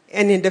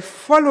 and in the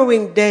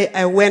following day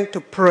I went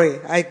to pray.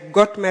 I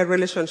got my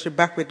relationship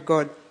back with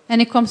God. En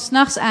ik kwam 's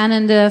nachts aan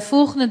en de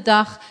volgende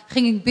dag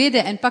ging ik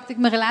bidden en pakte ik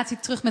mijn relatie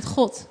terug met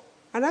God.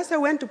 And as I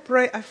went to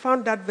pray, I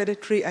found that very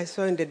tree I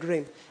saw in the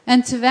dream.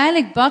 En terwijl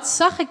ik bad,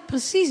 zag ik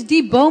precies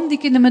die boom die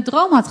ik in mijn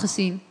droom had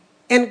gezien.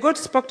 And God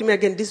spoke to me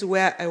again, this is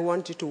where I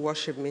want you to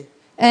worship me.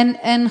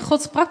 En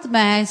God sprak tot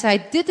mij. Hij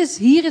zei,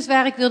 hier is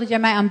waar ik wil dat jij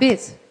mij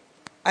aanbidt.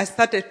 I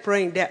started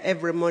praying there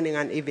every morning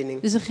and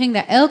evening. Dus ik ging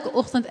daar elke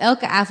ochtend,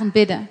 elke avond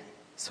bidden.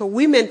 So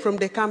women from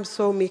the camp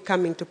saw me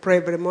coming to pray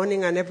every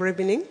morning and every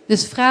evening.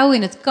 Dus vrouwen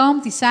in het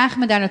kamp, die zagen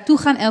me daar naartoe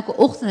gaan elke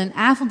ochtend en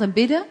avond en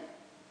bidden.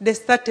 They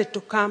started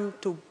to come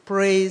to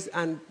praise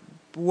and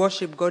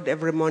worship God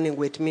every morning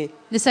with me.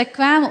 Dus zij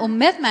kwamen om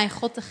met mijn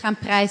God te gaan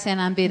prijzen en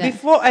aanbidden.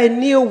 Before I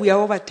knew, we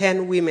are over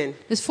 10 women.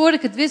 Dus voordat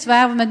ik het wist,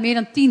 waren we met meer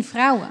dan 10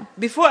 vrouwen.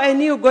 Before I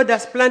knew, God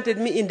has planted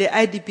me in the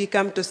IDP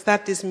camp to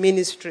start this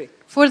ministry.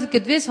 Voordat ik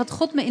het wist, had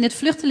God me in het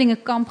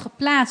vluchtelingenkamp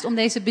geplaatst om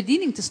deze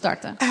bediening te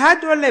starten. I had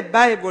only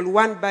a Bible,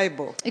 one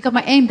Bible. Ik had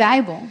maar 1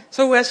 Bijbel.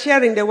 So we are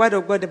sharing the word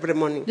of God every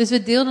morning. Dus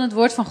we deelden het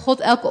woord van God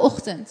elke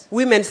ochtend.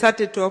 Women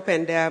started to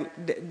open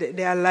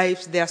their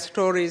lives, their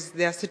stories,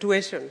 their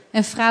situation.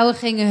 En vrouwen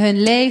gingen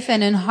hun leven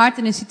en hun hart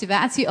en hun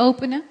situatie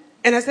openen.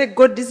 And I said,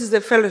 God, this is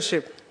a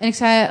fellowship. En ik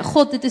zei,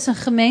 God, dit is een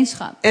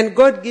gemeenschap. And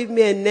God gave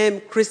me a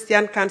name,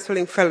 Christian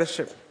Counseling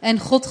Fellowship. En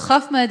God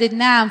gaf me dit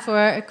naam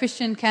voor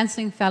Christian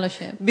Counseling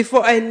Fellowship.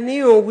 Before I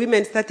knew,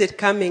 women started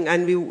coming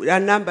and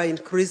our number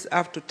increased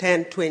up to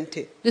 10,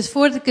 20. Dus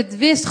voordat ik het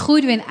wist,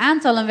 groeiden we in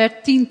aantal en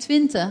werd 10,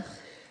 20.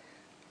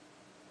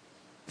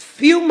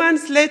 Few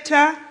months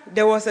later,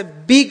 there was a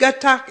big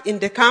attack in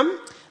the camp.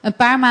 Een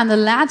paar maanden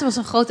later was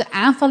een grote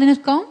aanval in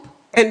het kamp.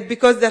 And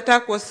because the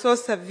attack was so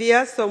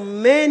severe, so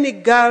many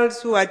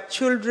girls who had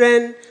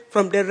children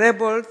from the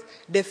rebels,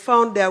 they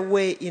found their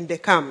way in the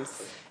camps.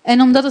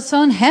 En omdat het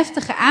zo'n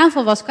heftige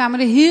aanval was, kwamen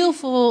er heel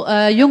veel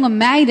jonge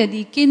meiden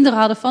die kinderen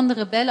hadden van de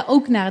rebellen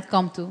ook naar het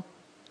kamp toe.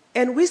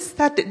 And we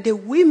started,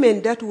 the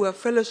women that were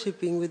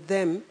fellowshipping with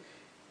them,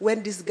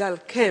 when this girl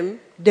came,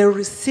 they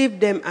received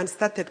them and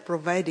started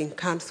providing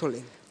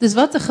counseling. Dus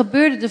wat er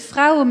gebeurde, de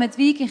vrouwen met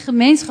wie ik in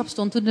gemeenschap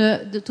stond,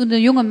 toen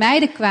de jonge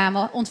meiden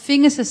kwamen,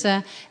 ontvingen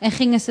ze en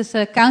gingen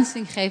ze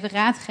counseling geven,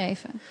 raad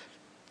geven.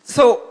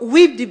 So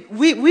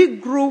we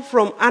grew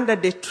from under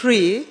the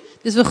tree.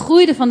 Dus we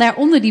groeiden van daar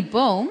onder die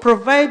boom.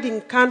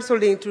 Providing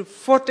counseling to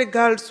 40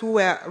 girls who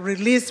were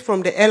released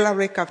from the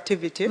LRA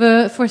captivity.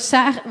 We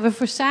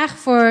voorzagen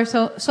voor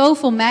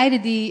zoveel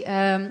meiden die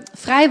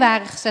vrij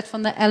waren gezet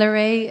van de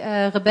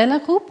LRA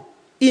rebellengroep.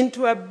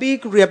 Into a big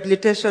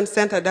rehabilitation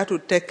center that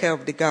would take care of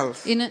the girls.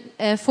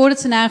 Voordat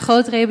ze naar een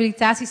groot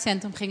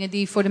rehabilitatiecentrum gingen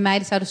die voor de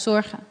meiden zouden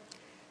zorgen.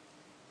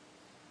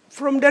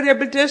 From the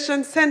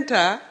rehabilitation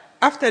center,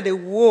 after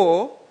the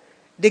war,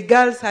 the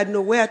girls had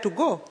nowhere to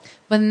go.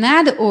 Want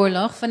na de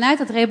oorlog, vanuit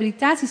het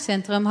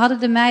rehabilitatiecentrum, hadden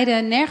de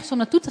meiden nergens om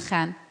naartoe te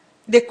gaan.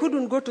 They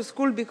couldn't go to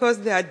school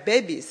because they had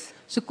babies.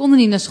 Ze konden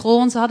niet naar school,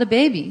 want ze hadden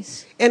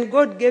baby's. And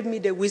God gave me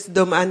the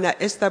wisdom and I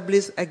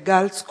established a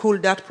girls' school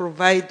that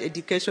provide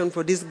education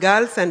for these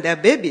girls and their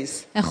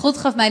babies. En God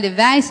gaf mij de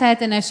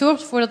wijsheid en hij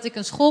zorgde ervoor dat ik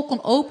een school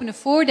kon openen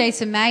voor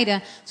deze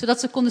meiden, zodat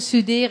ze konden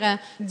studeren,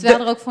 terwijl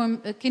er ook voor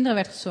kinderen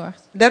werd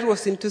gezorgd. That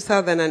was in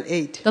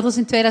 2008. Dat was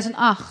in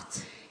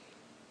 2008.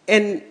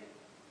 And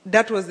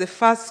that was the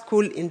first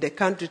school in the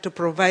country to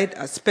provide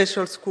a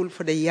special school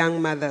for the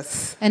young mothers.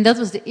 En dat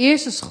was de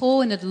eerste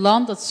school in het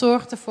land dat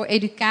zorgde voor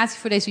educatie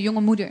voor deze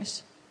jonge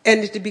moeders.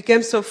 And it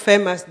became so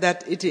famous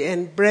that it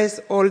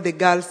embraced all the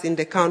girls in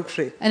the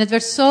country. En het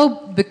werd zo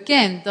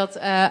bekend dat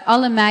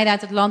alle meiden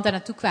uit het land daar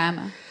naartoe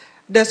kwamen.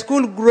 The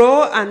school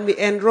grew and we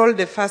enrolled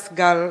the first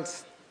girls.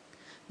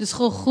 De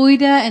school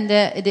groeide en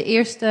de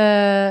eerste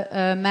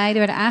meiden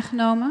werden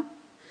aangenomen.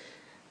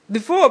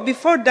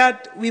 Before that,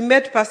 we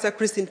met Pastor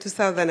Chris in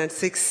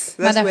 2006.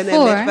 That's when I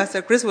met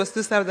Pastor Chris, was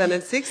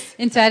 2006.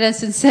 In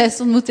 2006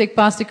 ontmoette ik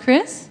Pastor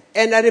Chris.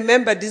 And I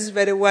remember this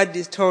very word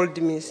he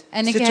told me.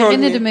 En ik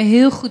herinnerde me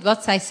heel goed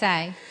wat zij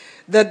zei.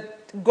 That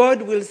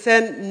God will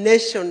send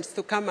nations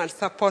to come and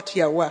support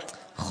your work.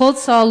 God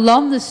zal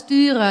landen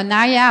sturen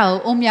naar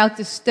jou om jou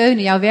te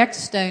steunen, jouw werk te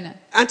steunen.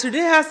 And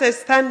today as I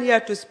stand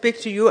here to speak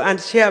to you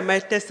and share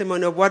my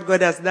testimony of what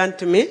God has done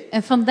to me.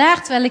 En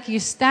vandaag terwijl ik hier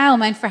sta om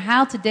mijn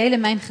verhaal te delen,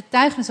 mijn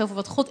getuigenis over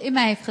wat God in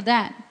mij heeft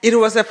gedaan. It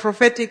was a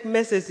prophetic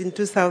message in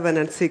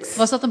 2006.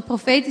 Was dat een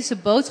profetische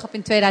boodschap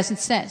in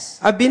 2006?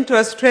 I've been to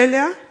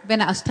Australia. Ik ben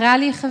naar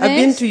Australië I've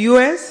been geweest. to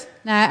US. Ik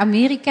naar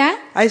Amerika.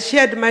 I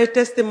shared my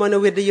testimony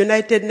with the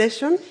United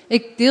Nations.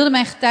 Ik deelde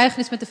mijn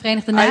getuigenis met de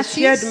Verenigde I Naties.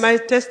 shared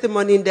my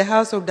testimony in the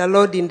house of the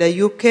Lord in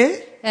the UK.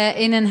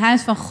 In een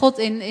huis van God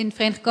in het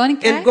Verenigd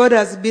Koninkrijk. And God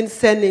has been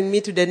sending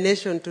me to the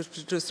nation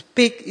to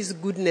speak His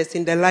goodness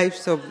in the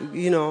lives of,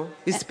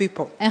 His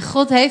people. En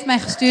God heeft mij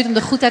gestuurd om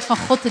de goedheid van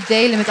God te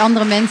delen met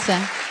andere mensen.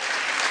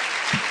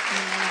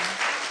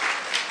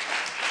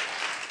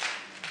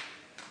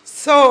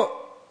 So,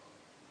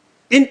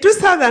 in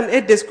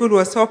 2008, the school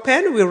was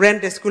open. We ran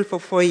the school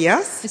for 4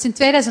 years. Dus in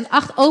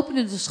 2008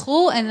 opende de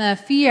school en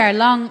 4 jaar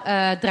lang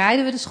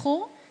draaiden we de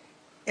school.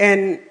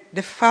 And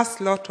the first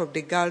lot of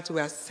the girls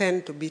were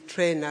sent to be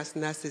trained as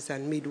nurses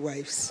and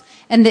midwives.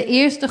 En de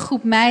eerste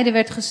groep meiden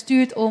werd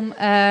gestuurd om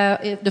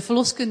de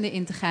verloskunde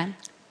in te gaan.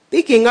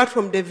 Picking out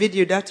from the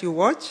video that you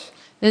watch,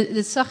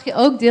 Dat zag je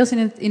ook deels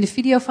in de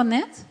video van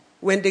net.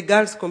 when the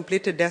girls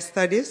completed their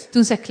studies,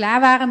 Toen zij klaar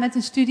waren met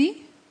hun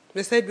studie,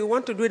 they said, we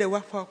want to do the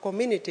work for our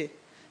community.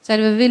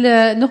 zeiden we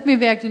willen nog meer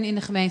werk doen in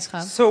de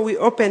gemeenschap. So we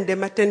opened the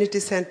maternity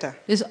center.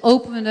 Dus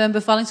openden we een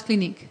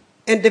bevallingskliniek.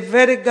 And the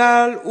very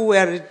girl who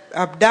were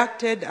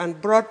abducted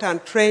and brought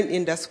and trained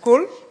in the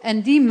school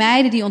En die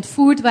meiden die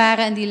ontvoerd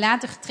waren en die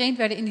later getraind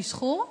werden in die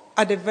school,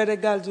 are the very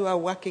girls who are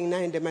working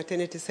now in the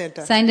maternity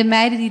center. zijn de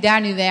meiden die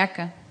daar nu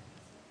werken.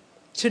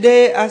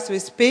 Today, as we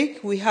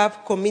speak, we have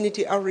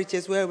community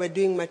outreaches where we're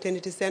doing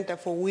maternity center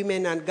for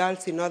women and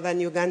girls in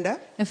northern Uganda.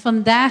 En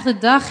vandaag de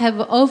dag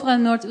hebben we overal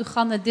in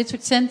Noord-Oeganda dit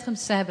soort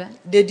centrums te hebben.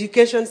 The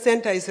education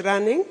center is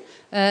running.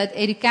 Het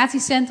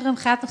educatiecentrum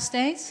gaat nog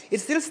steeds.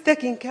 It's still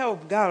taking care of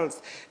girls.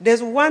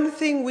 There's one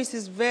thing which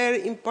is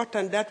very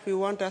important that we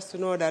want us to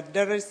know, that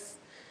there is,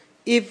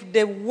 if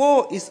the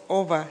war is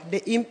over,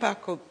 the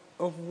impact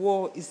of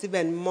war is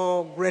even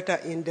more greater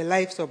in the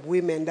lives of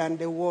women than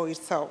the war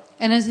itself.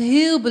 En het is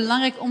heel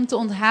belangrijk om te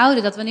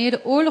onthouden dat wanneer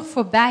de oorlog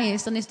voorbij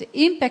is, dan is de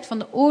impact van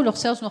de oorlog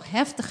zelfs nog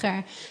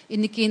heftiger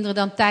in de kinderen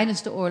dan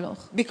tijdens de oorlog.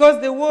 Because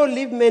the war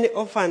left many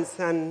orphans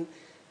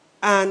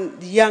and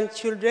young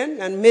children,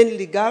 and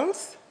mainly girls.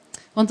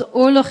 Want de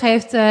oorlog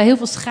heeft heel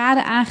veel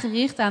schade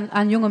aangericht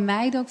aan jonge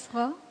meiden ook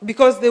vooral.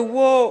 Because the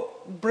war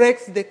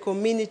breaks the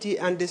community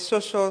and the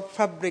social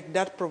fabric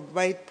that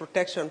provide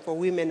protection for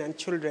women and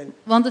children.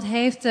 Want het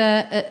heeft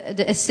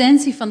de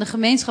essentie van de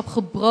gemeenschap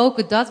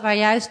gebroken, dat waar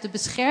juist de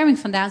bescherming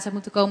vandaan zou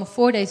moeten komen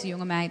voor deze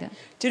jonge meiden.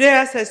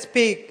 Today as I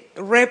speak,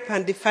 rape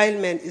and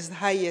defilement is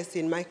the highest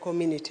in my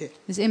community.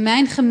 Dus in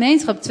mijn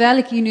gemeenschap, terwijl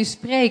ik hier nu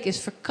spreek, is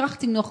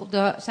verkrachting nog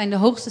zijn de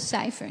hoogste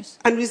cijfers.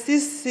 And we still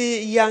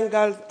see young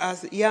girls as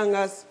young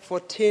as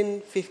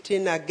 14,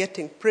 15 are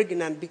getting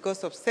pregnant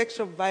because of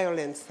sexual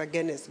violence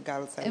against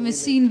girls and En we women.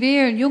 zien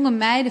weer jonge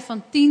meiden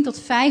van 10 tot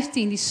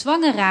 15 die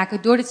zwanger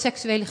raken door dit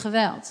seksuele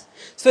geweld.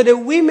 So the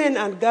women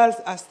and girls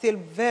are still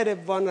very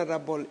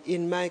vulnerable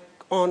in my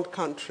own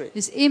country.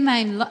 Dus in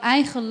mijn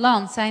eigen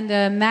land zijn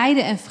de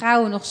meiden en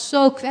vrouwen nog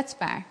zo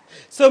kwetsbaar.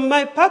 So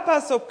my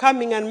purpose of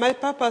coming and my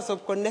purpose of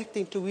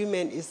connecting to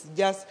women is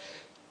just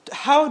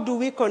how do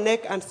we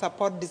connect and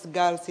support these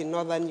girls in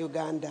northern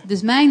Uganda?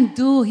 Dus mijn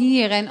doel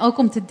hier en ook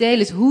om te delen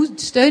is hoe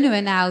steunen we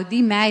nou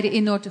die meiden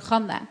in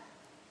Noord-Oeganda?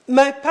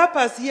 My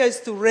purpose here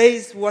is to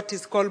raise what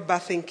is called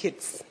birthing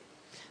kids.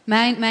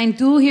 Mijn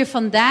doel hier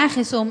vandaag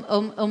is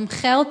om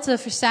geld te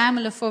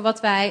verzamelen voor wat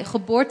wij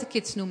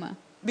geboortekids noemen.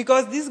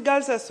 Because these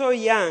girls are so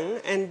young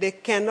and they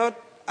cannot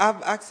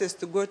have access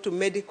to go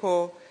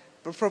to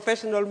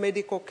professional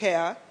medical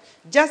care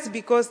just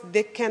because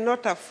they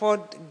cannot afford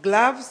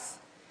gloves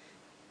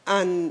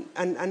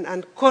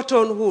and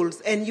cotton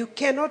wools. And you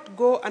cannot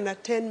go and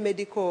attend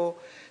medical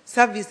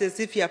services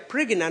if you are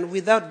pregnant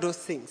without those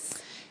things.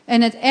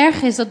 En het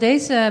erge is dat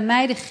deze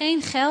meiden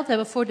geen geld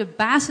hebben voor de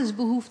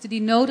basisbehoeften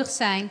die nodig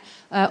zijn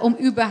om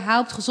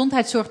überhaupt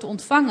gezondheidszorg te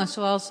ontvangen.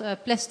 Zoals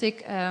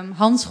plastic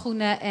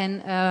handschoenen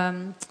en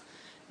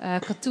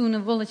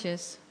katoenen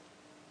wolletjes.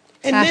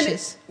 And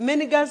Gaasjes.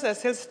 many girls are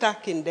still stuck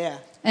in there.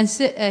 En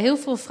heel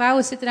veel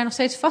vrouwen zitten daar nog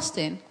steeds vast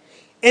in.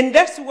 And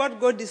that's what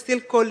God is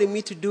still calling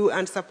me to do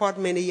and support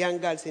many young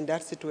girls in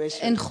that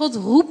situation. En God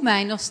roept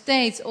mij nog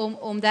steeds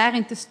om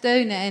daarin te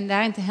steunen en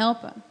daarin te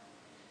helpen.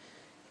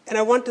 And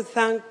I want to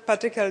thank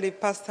particularly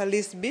Pastor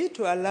Lisby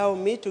to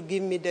allow me to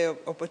give me the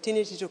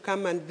opportunity to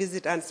come and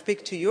visit and speak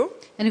to you.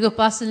 En ik wil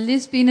Pastor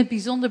Lisby in het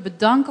bijzonder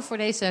bedanken voor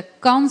deze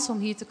kans om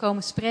hier te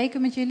komen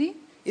spreken met jullie.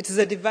 It is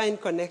a divine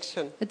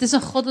connection. Het is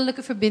een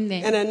goddelijke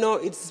verbinding. And I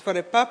know it's for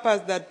a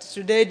purpose that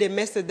today the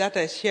message that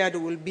I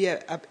shared will be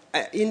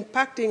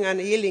impacting and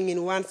healing in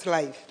one's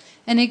life.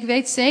 En ik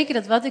weet zeker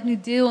dat wat ik nu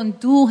deel een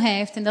doel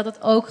heeft en dat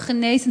het ook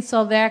genezend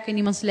zal werken in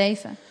iemands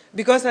leven.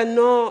 Because I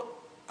know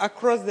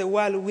across the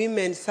world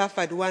women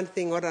suffered one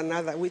thing or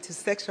another, which is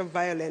sexual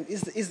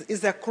violence.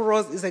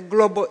 Is a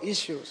global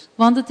issue.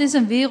 Want het is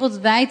een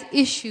wereldwijd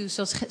issue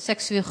zoals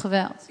seksueel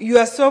geweld. You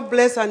are so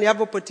blessed and you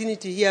have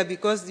opportunity here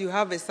because you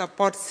have a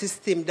support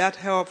system that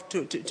helps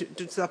to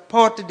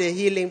support the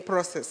healing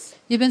process.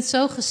 Je bent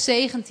zo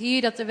gezegend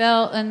hier dat er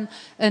wel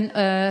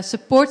een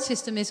support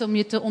system is om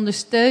je te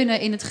ondersteunen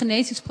in het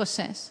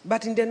genezingsproces.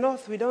 But in the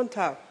north we don't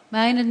have.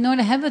 Maar in het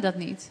noorden hebben we dat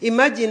niet.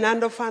 Imagine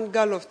an orphan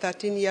girl of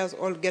 13 years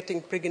old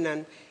getting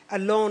pregnant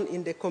alone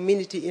in the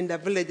community, in the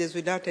villages,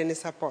 without any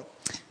support.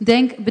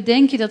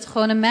 Bedenk je dat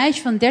gewoon een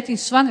meisje van 13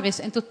 zwanger is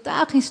en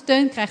totaal geen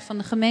steun krijgt van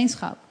de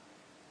gemeenschap.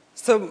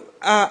 So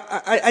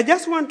I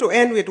just want to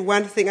end with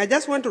one thing. I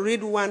just want to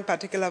read one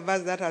particular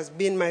verse that has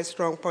been my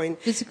strong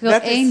point. Dus ik wil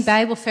één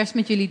Bijbelvers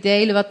met jullie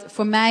delen wat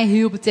voor mij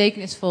heel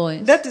betekenisvol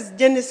is. That is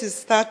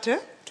Genesis 30,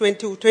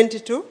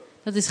 22.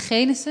 Dat is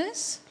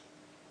Genesis.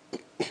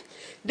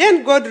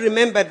 Then God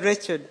remembered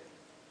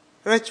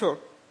Rachel.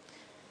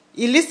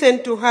 He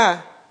listened to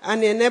her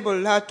and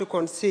enabled her to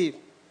conceive.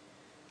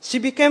 She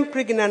became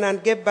pregnant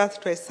and gave birth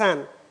to a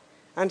son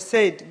and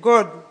said,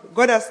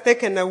 God has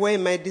taken away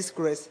my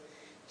disgrace.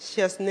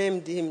 She has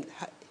named him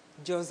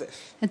Joseph.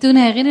 En toen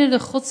herinnerde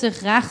God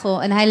zich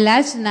Rachel en hij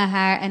luisterde naar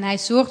haar en hij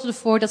zorgde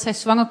ervoor dat zij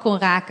zwanger kon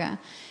raken.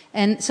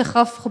 En ze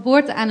gaf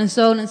geboorte aan een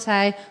zoon en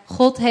zei,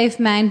 God heeft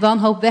mijn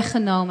wanhoop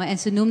weggenomen en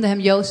ze noemde hem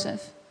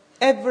Jozef.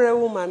 Every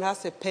woman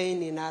has a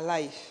pain in her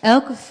life.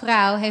 Elke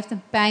vrouw heeft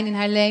een pijn in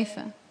haar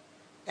leven.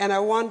 And I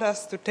want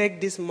us to take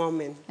this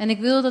moment. En ik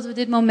wil dat we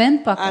dit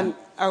moment pakken. And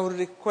I will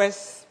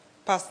request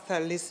Pastor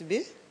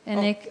Lisby. En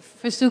ik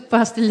verzoek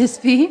Pastor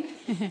Lisby.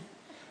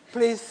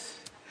 Please,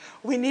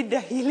 we need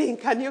the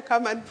healing. Can you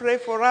come and pray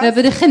for us? We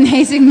hebben de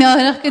genezing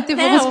nodig. Kunt u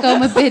voor ons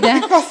komen bidden?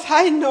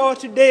 Because I know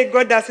today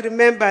God has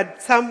remembered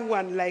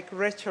someone like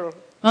Rachel.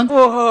 Want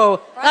Whoa,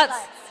 that's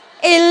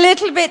a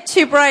little bit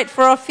too bright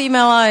for our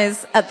female eyes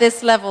at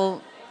this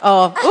level.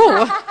 Oh,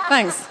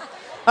 thanks.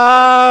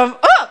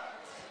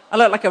 I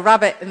look like a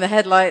rabbit in the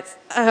headlights.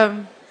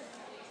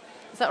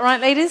 Is that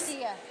right, ladies?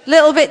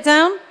 Little bit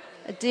down.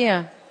 A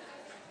deer.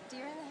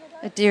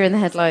 A deer in the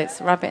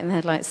headlights. A rabbit in the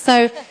headlights.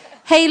 So,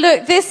 hey,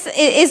 look, this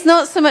is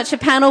not so much a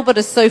panel, but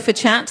a sofa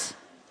chat.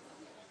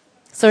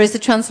 So is the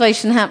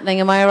translation happening?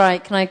 Am I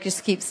right? Can I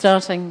just keep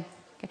starting?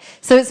 Okay.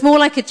 So it's more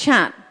like a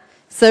chat.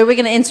 So we're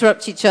going to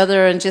interrupt each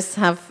other and just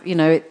have,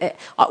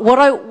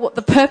 what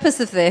the purpose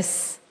of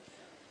this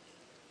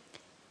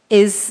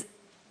is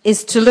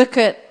to look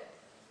at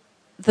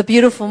the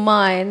beautiful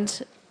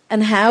mind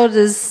and how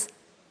does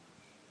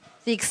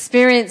the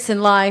experience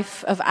in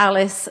life of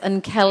Alice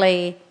and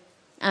Kelly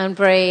and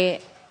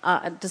Brie,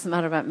 it doesn't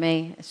matter about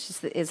me,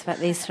 it's about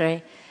these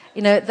three.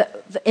 In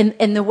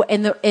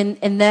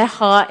their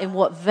heart, in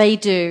what they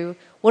do,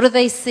 what do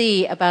they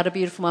see about a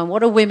beautiful mind?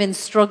 What do women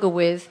struggle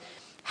with?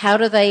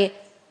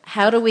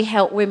 How do we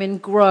help women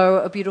grow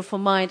a beautiful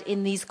mind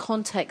in these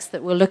contexts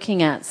that we're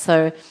looking at?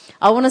 So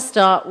I want to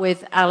start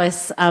with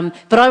Alice,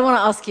 but I want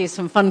to ask you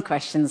some fun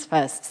questions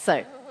first.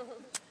 So,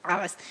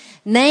 Alice,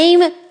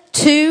 name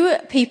 2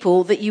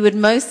 people that you would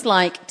most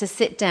like to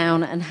sit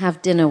down and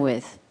have dinner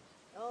with.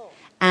 Oh.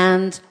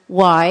 And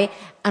why?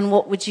 And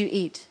what would you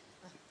eat?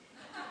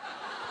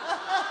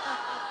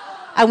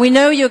 And we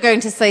know you're going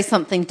to say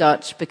something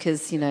Dutch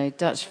because,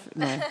 Dutch,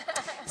 no.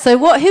 So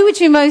who would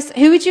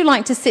you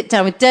like to sit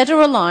down with, dead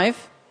or alive?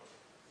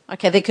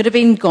 Okay, they could have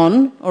been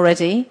gone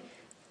already.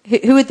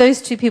 Who would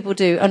those 2 people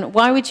do, and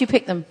why would you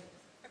pick them?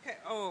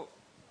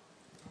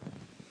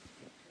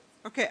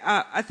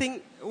 I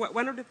think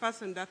one of the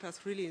persons that has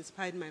really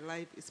inspired my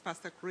life is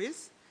Pastor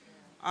Chris.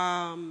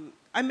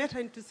 I met her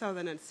in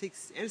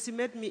 2006, and she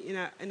met me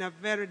in a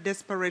very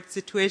desperate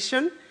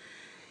situation,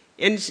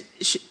 and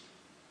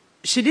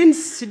she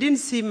didn't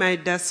see my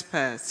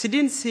despair. She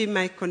didn't see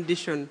my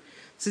condition.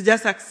 She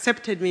just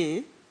accepted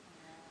me.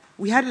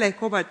 We had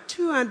like over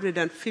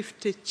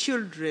 250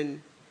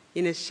 children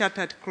in a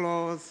shattered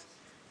cloth.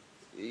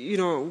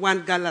 One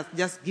girl had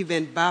just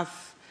given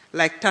birth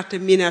like 30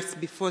 minutes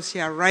before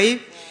she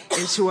arrived,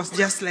 and she was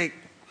just like,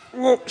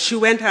 oh, she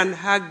went and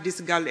hugged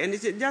this girl, and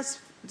it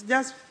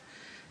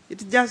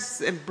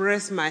just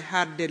embraced my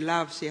heart, the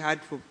love she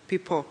had for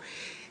people.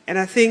 And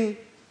I think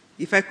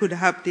if I could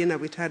have dinner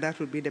with her, that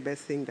would be the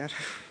best thing that I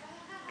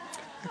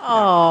could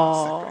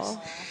have.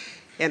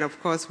 And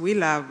of course, we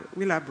love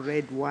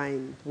red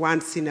wine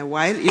once in a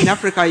while. In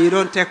Africa, you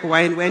don't take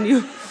wine when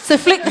you. So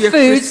flick the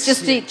foods,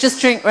 just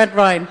drink red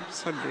wine.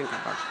 So drink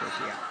about food,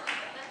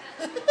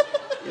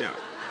 yeah.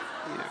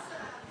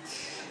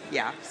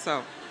 Yeah.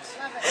 So.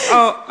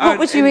 What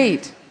would you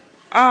eat?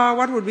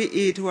 What would we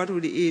eat?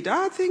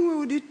 I think we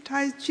would eat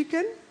Thai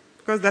chicken.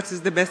 Because that is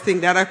the best thing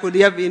that I could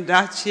have in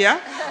Dutch here.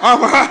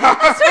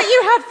 That's what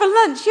you had for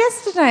lunch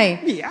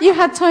yesterday. Yeah. You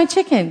had Thai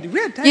chicken.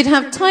 You'd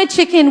have Thai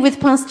chicken with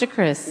Pastor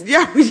Chris.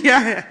 Yeah.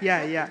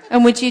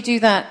 And would you do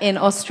that in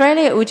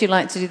Australia, or would you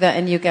like to do that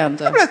in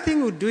Uganda? I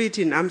think we'll do it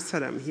in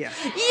Amsterdam here.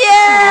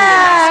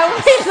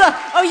 Yeah!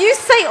 You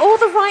say all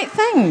the right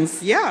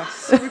things. Yeah,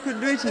 so we could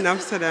do it in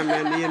Amsterdam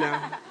and,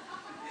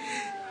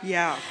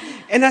 Yeah.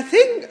 And I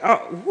think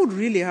we would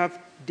really have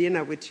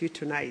dinner with you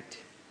tonight.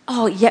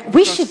 Oh, yeah,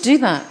 we should do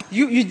that.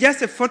 You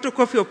just a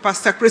photocopy of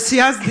Pastor Chris. He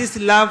has this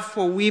love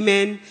for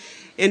women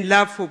and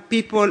love for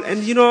people.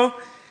 And,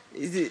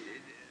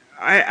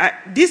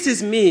 this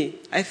is me.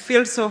 I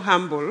feel so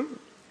humble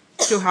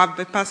to have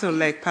a person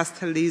like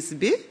Pastor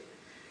Lisby.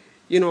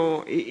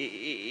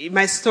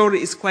 my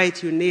story is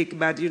quite unique,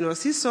 but,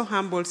 she's so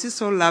humble, she's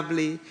so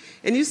lovely.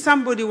 And if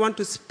somebody want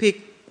to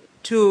speak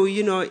to,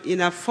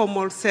 in a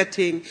formal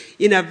setting,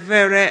 in a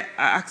very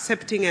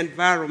accepting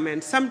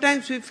environment,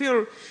 sometimes we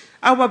feel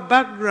our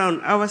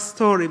background, our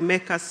story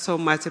make us so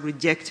much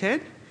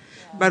rejected.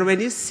 But when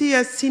you see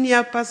a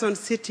senior person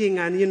sitting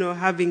and,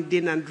 having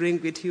dinner and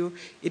drink with you,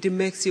 it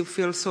makes you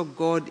feel so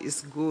God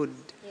is good.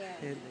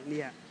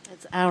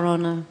 It's our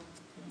honor,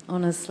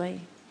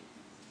 honestly.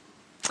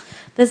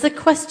 There's a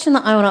question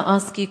that I want to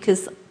ask you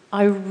because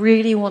I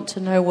really want to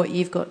know what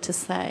you've got to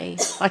say.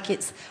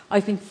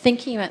 I've been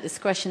thinking about this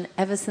question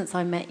ever since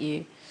I met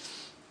you.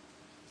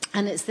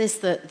 And it's this,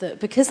 that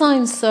because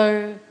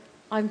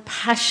I'm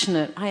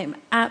passionate, I'm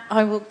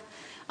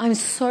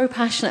so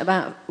passionate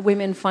about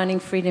women finding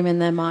freedom in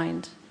their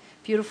mind.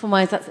 Beautiful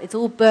minds, it's actually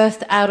all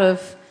birthed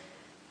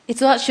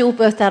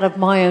out of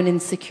my own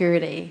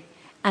insecurity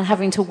and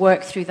having to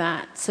work through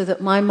that so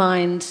that my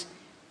mind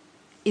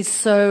is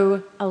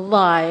so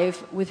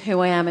alive with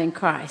who I am in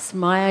Christ.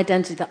 My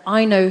identity, that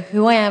I know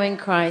who I am in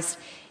Christ,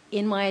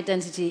 in my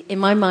identity, in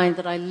my mind,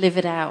 that I live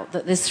it out,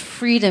 that there's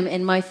freedom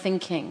in my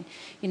thinking.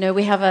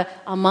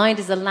 Our mind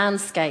is a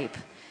landscape.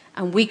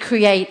 And we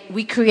create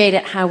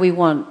it how we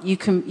want. You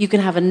can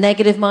have a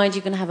negative mind,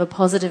 you can have a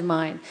positive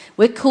mind.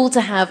 We're called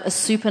to have a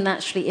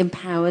supernaturally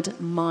empowered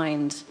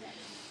mind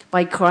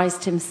by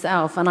Christ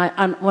himself.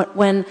 And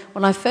when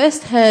I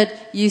first heard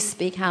you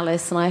speak,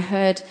 Alice, and I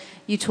heard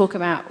you talk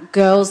about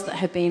girls that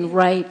have been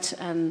raped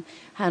and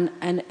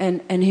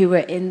who were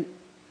in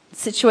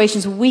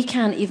situations we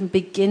can't even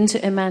begin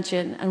to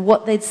imagine, and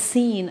what they'd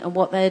seen and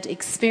what they'd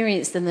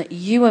experienced, and that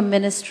you were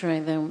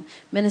ministering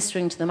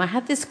to them, I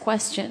had this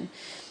question.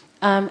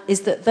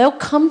 Is that they'll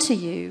come to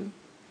you,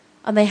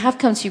 and they have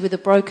come to you with a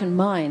broken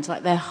mind,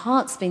 like their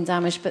heart's been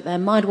damaged, but their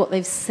mind, what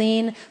they've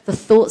seen, the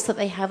thoughts that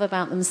they have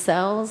about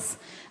themselves,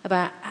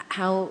 about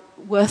how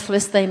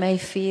worthless they may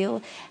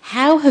feel.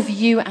 How have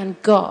you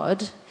and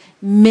God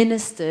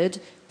ministered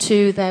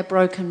to their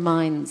broken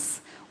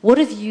minds? What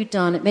have you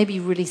done? It may be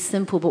really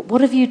simple, but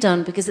what have you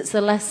done? Because it's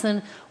a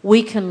lesson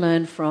we can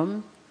learn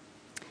from.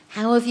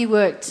 How have you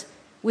worked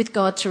with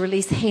God to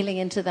release healing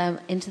into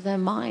their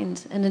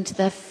mind and into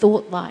their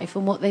thought life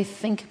and what they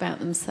think about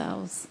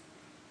themselves?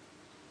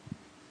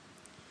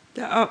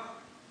 I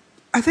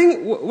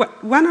think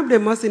one of the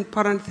most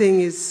important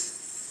things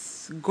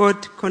is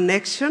God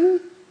connection.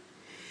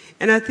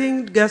 And I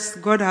think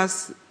God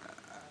has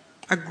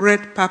a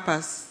great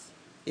purpose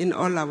in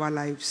all our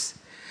lives.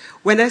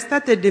 When I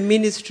started the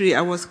ministry,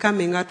 I was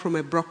coming out from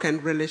a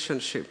broken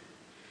relationship.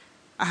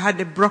 I had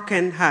a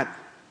broken heart.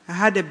 I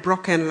had a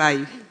broken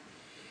life.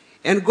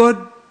 And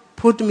God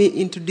put me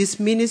into this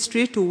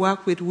ministry to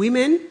work with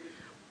women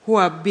who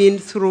have been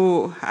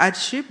through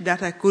hardship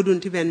that I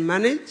couldn't even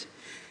manage,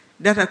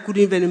 that I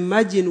couldn't even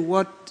imagine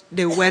what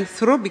they went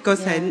through,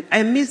 because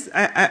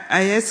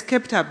I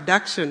escaped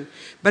abduction.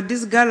 But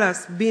this girl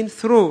has been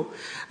through.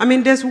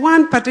 There's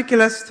one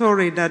particular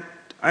story that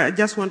I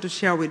just want to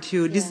share with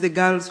you. This is the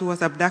girl who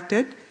was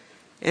abducted,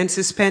 and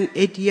she spent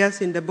 8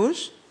 years in the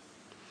bush.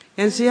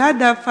 And she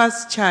had her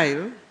first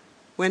child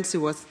when she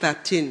was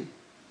 13.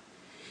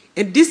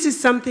 And this is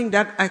something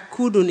that I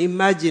couldn't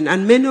imagine.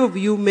 And many of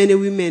you, many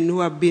women who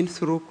have been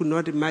through could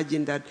not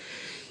imagine that.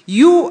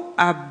 You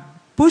are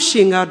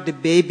pushing out the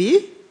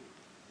baby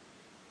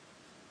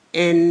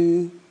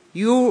and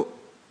you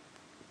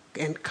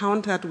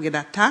encountered with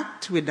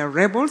attacked with the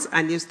rebels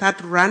and you start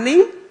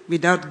running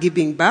without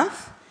giving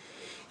birth.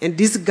 And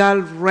this girl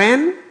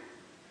ran,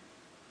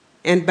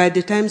 and by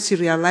the time she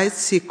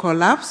realized, she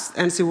collapsed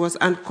and she was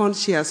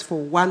unconscious for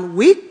 1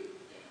 week.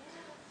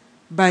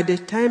 By the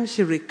time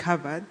she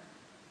recovered,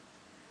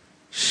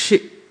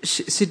 she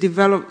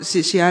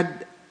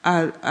had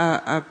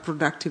a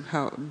productive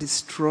health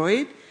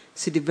destroyed.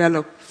 She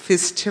developed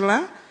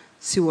fistula.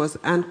 She was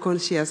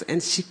unconscious,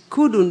 and she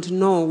couldn't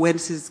know when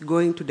she's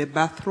going to the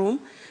bathroom.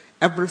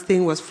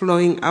 Everything was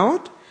flowing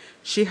out.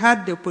 She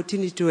had the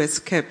opportunity to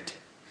escape.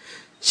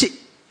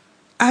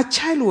 Her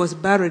child was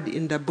buried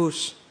in the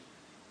bush.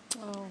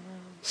 Oh, wow.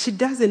 She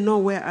doesn't know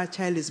where her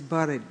child is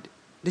buried.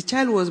 The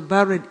child was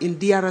buried in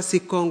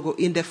DRC Congo,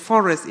 in the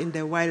forest, in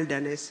the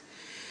wilderness.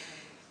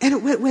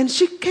 And when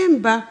she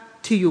came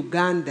back to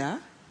Uganda,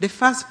 the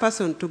first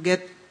person to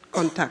get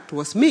contact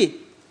was me.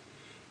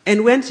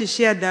 And when she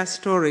shared that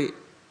story,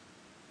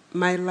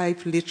 my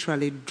life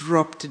literally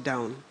dropped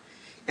down.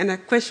 And I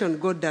questioned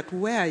God that,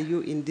 where are you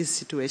in this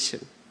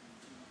situation?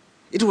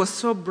 It was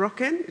so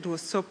broken, it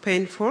was so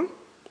painful.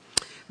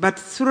 But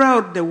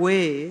throughout the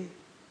way,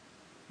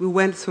 we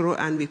went through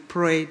and we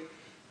prayed,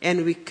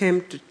 and we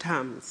came to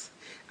terms.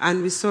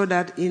 And we saw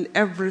that in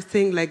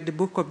everything, like the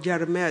book of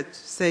Jeremiah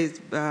says,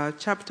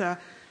 chapter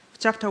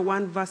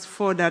 1, verse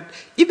 4, that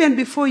even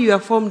before you are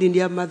formed in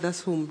your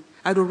mother's womb,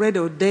 I'd already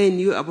ordained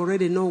you, I've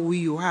already known who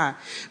you are.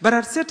 But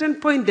at a certain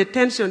point, the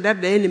tension that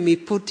the enemy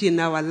put in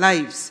our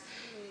lives,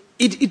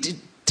 it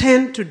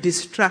tend to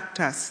distract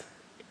us.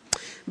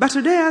 But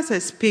today, as I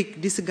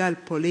speak, this girl,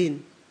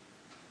 Pauline,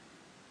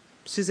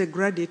 She's a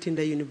graduate in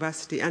the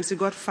university, and she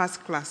got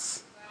first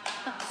class.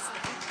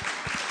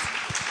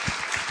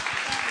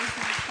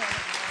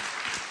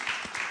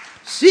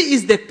 She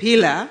is the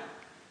pillar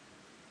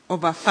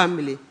of a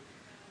family.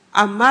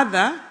 Our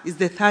mother is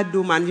the third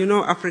woman. You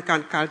know,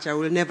 African culture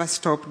will never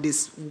stop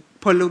these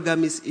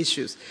polygamous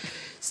issues.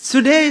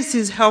 Today,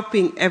 she's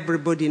helping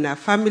everybody in our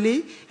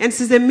family, and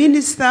she's a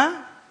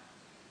minister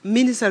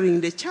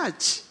ministering the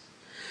church.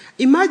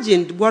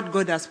 Imagine what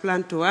God has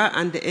planned to her,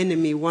 and the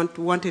enemy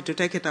wanted to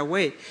take it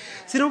away.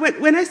 So,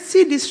 when I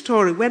see this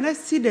story, when I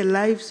see the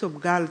lives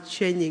of girls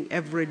changing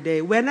every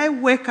day, when I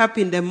wake up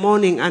in the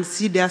morning and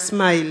see their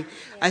smile,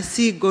 I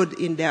see God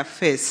in their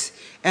face,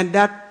 and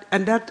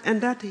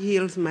that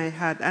heals my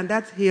heart, and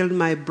that heals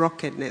my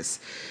brokenness.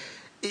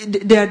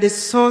 They are the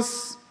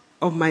source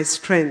of my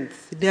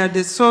strength. They are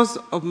the source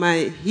of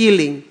my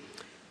healing.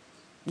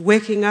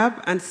 Waking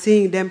up and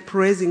seeing them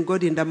praising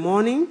God in the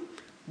morning,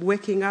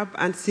 waking up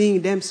and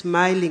seeing them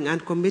smiling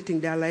and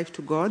committing their life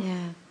to God,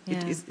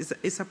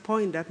 it's a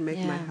point that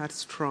makes my heart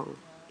strong.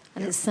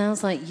 And it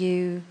sounds like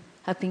you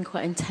have been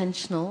quite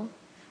intentional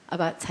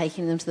about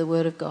taking them to the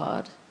Word of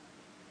God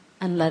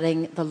and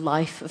letting the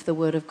life of the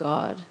Word of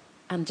God,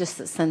 and just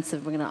that sense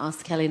of, we're going to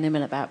ask Kelly in a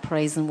minute about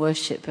praise and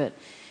worship, but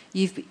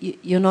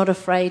you're not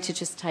afraid to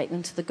just take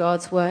them to the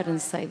God's Word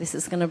and say, this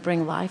is going to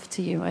bring life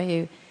to you, are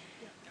you?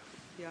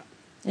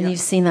 And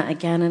you've seen that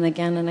again and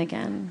again and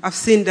again. I've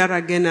seen that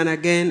again and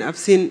again. I've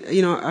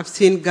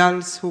seen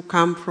girls who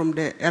come from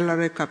the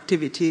LRA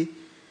captivity,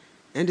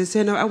 and they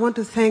say, no, I want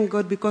to thank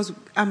God because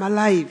I'm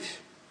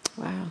alive.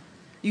 Wow.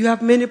 You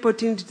have many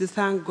opportunities to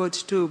thank God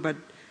too, but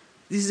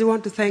you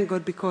want to thank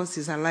God because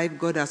He's alive.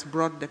 God has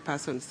brought the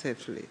person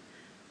safely.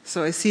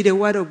 So I see the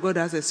Word of God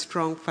as a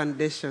strong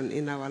foundation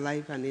in our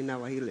life and in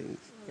our healings.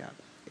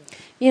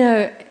 You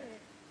know,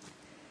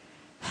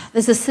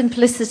 there's a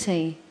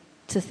simplicity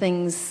to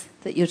things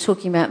that you're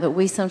talking about that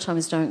we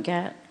sometimes don't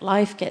get.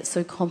 Life gets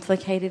so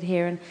complicated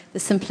here, and the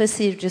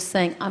simplicity of just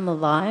saying, I'm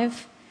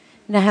alive.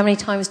 You know, how many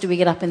times do we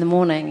get up in the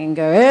morning and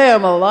go, hey,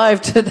 I'm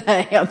alive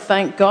today,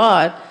 thank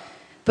God.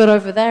 But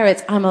over there,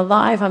 it's, I'm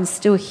alive, I'm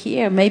still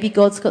here. Maybe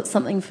God's got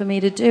something for me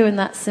to do, and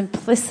that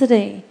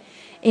simplicity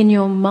in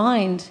your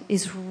mind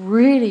is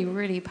really,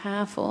 really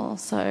powerful.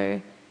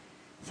 So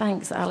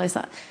thanks, Alice.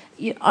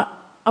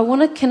 I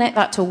want to connect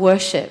that to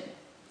worship.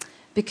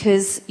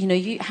 Because, you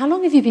know, how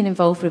long have you been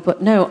involved with...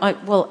 No. I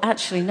want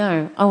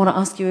to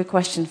ask you a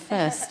question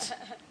first.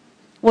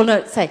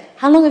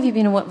 How long have you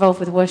been involved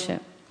with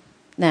worship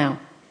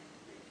now?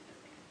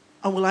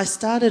 Oh, well, I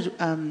started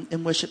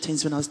in worship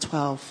teams when I was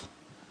 12,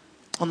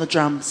 on the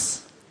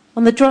drums.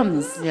 On the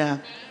drums? Yeah.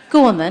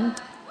 Go on, then.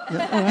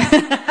 Yeah.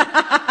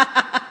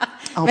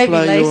 I'll Maybe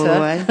blow later. you all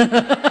away.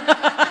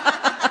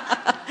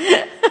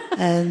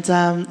 And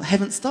I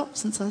haven't stopped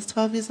since I was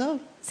 12 years old.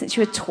 Since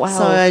you were 12.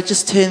 So I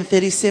just turned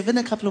 37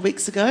 a couple of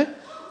weeks ago.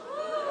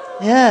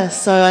 Yeah,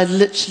 so I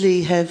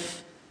literally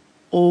have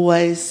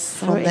always...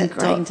 So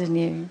ingrained in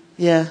you.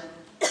 Yeah,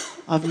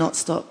 I've not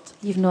stopped.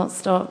 You've not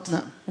stopped?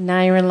 No. And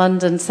now you're in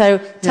London. So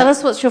tell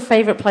us, what's your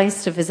favourite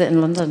place to visit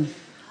in London?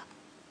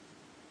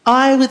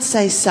 I would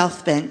say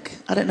South Bank.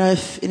 I don't know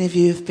if any of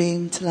you have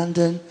been to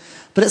London,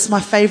 but it's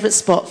my favourite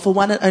spot. For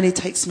one, it only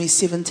takes me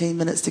 17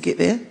 minutes to get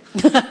there.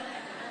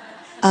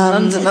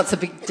 London, that's a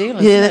big deal,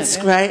 isn't it? Yeah, that's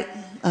great.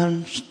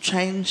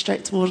 Train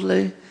straight to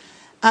Waterloo.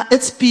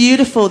 It's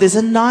beautiful. There's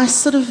a nice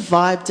sort of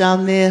vibe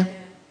down there.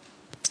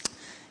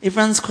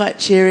 Everyone's quite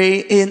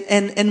cheery,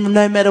 and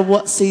no matter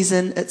what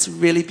season, it's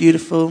really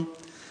beautiful.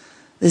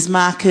 There's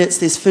markets,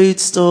 there's food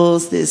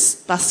stalls,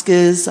 there's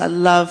buskers. I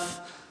love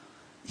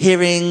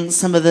hearing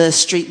some of the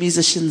street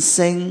musicians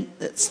sing.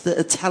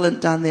 The talent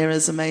down there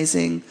is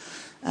amazing.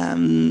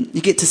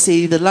 You get to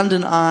see the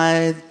London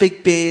Eye,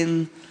 Big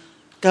Ben,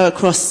 go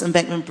across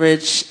Embankment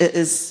Bridge. It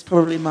is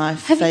probably my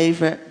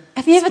favourite.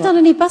 Have you ever spot. done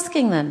any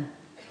busking then?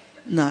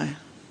 No.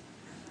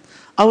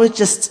 I would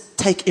just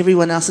take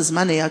everyone else's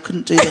money. I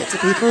couldn't do that to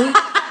people.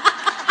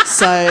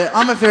 So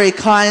I'm a very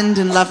kind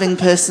and loving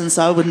person,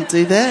 so I wouldn't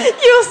do that.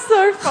 You're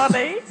so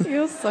funny.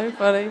 You're so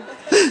funny.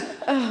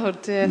 Oh,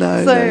 dear.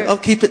 No, I'll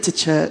keep it to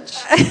church.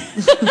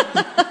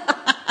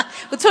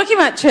 Well, talking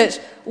about church,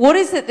 what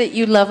is it that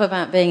you love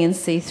about being in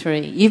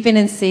C3? You've been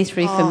in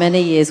C3 for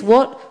many years.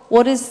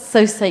 What is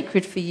so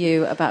sacred for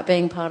you about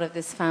being part of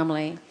this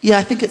family? Yeah,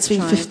 I think it's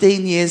been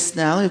 15 years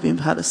now we've been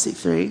part of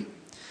C3.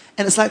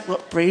 And it's like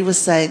what Bree was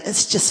saying,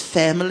 it's just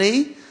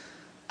family.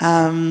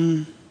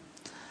 We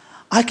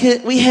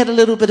had a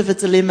little bit of a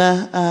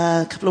dilemma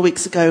a couple of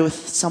weeks ago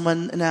with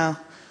someone in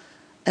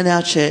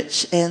our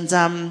church, and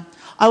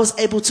I was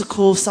able to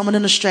call someone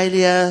in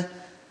Australia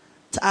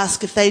to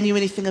ask if they knew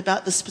anything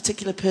about this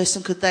particular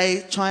person. Could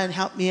they try and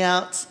help me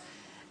out?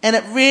 And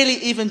it really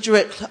even drew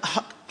it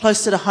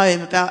closer to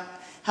home about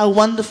how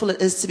wonderful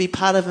it is to be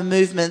part of a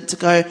movement, to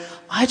go,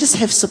 I just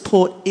have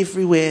support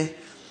everywhere.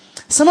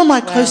 Some of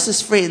my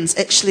closest friends,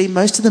 actually,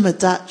 most of them are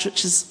Dutch,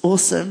 which is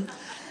awesome,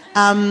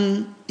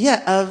 are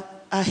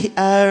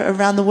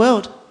around the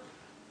world,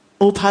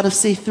 all part of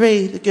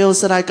C3. The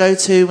girls that I go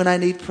to when I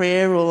need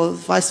prayer or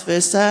vice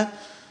versa,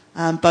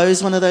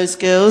 Bo's one of those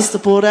girls, the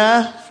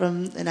border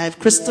and I have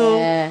Crystal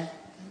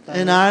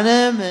in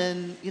Arnhem,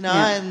 and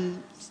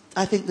and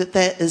I think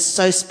that is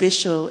so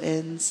special.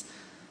 And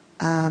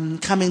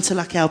coming to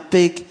like our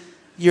big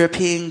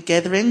European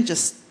gathering,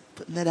 just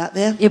putting that out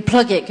there. You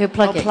plug it. Go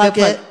plug it. Plug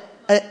it.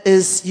 It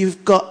is.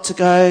 You've got to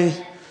go.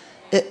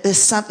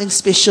 There's something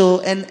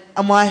special, and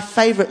my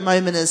favourite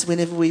moment is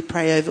whenever we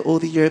pray over all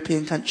the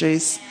European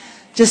countries.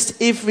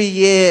 Just every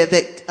year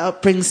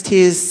that brings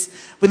tears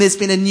when there's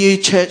been a new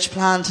church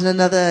plant in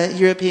another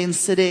European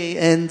city,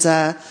 and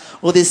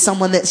or there's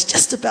someone that's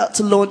just about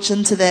to launch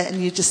into that,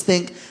 and you just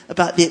think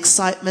about the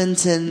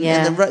excitement and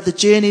the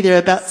journey they're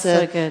about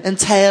to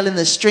entail, and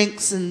the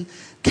strengths and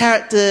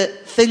character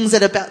things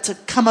that are about to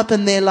come up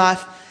in their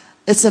life.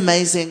 It's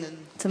amazing.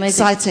 It's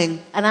amazing.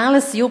 Exciting. And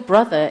Alice, your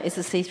brother is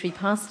a C3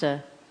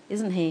 pastor,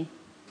 isn't he?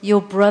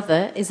 Your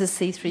brother is a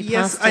C3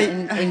 pastor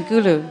in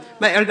Gulu.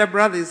 My elder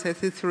brother is a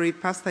C3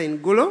 pastor in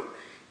Gulu,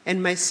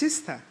 and my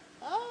sister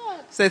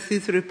is a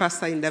C3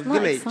 pastor in the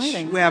village,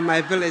 where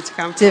my village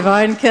comes from.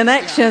 Divine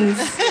connections.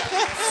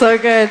 So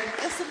good.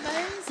 That's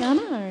amazing. I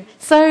know.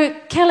 So,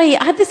 Kelly,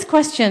 I had this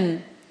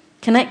question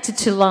connected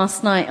to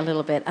last night a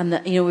little bit,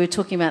 and we were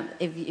talking about,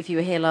 if you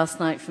were here last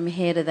night, from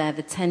here to there,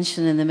 the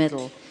tension in the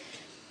middle.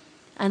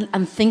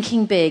 And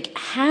thinking big.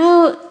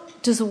 How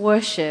does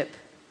worship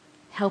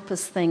help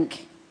us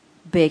think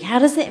big? How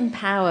does it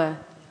empower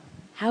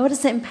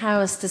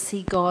us to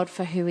see God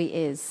for who he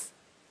is,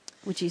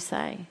 would you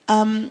say?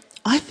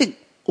 I think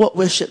what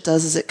worship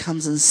does is it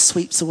comes and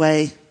sweeps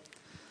away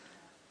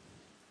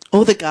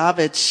all the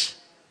garbage.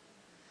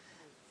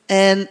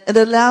 And it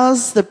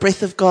allows the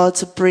breath of God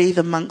to breathe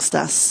amongst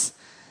us.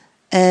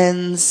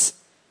 And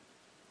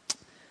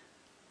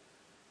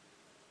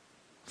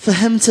for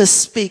him to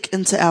speak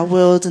into our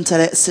world, into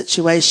that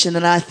situation.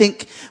 And I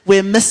think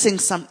we're missing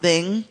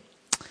something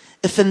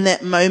if in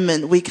that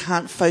moment we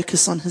can't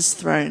focus on his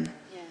throne.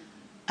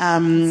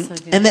 And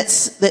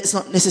that's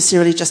not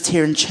necessarily just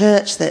here in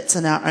church, that's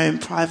in our own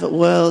private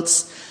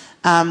worlds.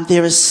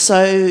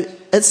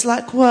 It's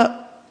like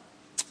what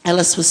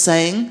Alice was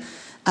saying,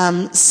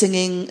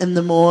 singing in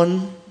the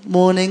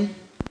morning,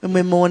 when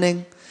we're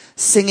mourning,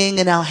 singing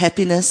in our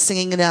happiness,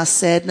 singing in our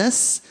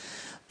sadness,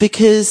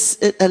 because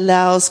it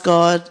allows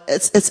God,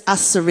 it's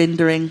us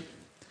surrendering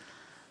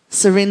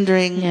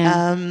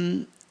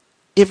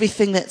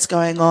everything that's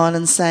going on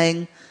and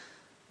saying,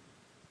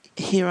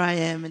 here I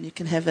am, and you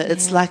can have it. Yeah.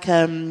 It's like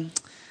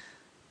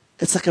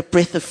a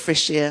breath of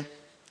fresh air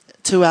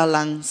to our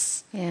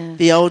lungs. Yeah.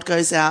 The old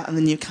goes out and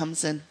the new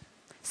comes in.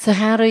 So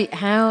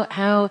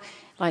how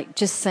like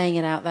just saying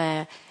it out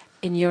there,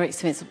 in your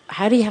experience,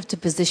 how do you have to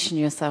position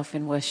yourself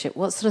in worship?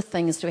 What sort of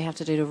things do we have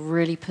to do to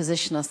really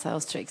position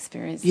ourselves to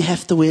experience? You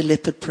have to wear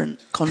leopard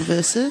print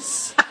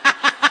Converses.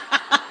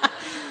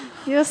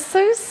 You're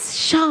so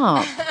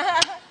sharp.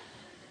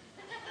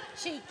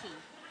 Cheeky.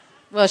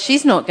 Well,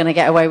 she's not going to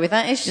get away with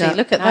that, is she? Yeah.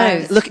 Look at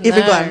those. Look,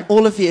 everyone,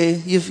 all of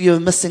you, you're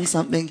missing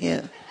something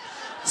here.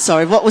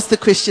 Sorry, what was the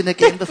question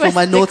again before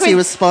my naughty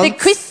response? The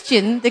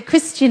Christian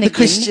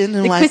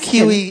and my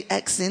Kiwi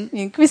accent.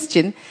 Yeah,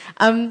 Christian.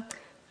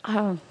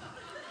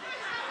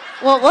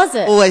 What was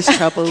it? Always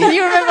trouble. Can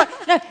you remember?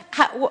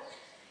 No.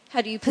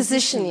 How do you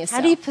position yourself?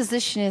 How do you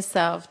position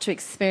yourself to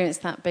experience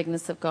that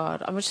bigness of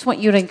God? I just want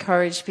you to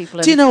encourage people.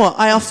 Do you know what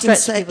I often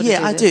say?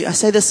 Yeah, I do. I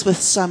say this with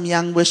some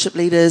young worship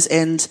leaders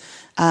and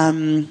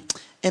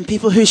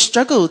people who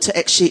struggle to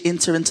actually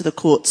enter into the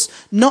courts,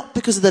 not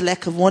because of the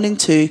lack of wanting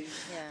to.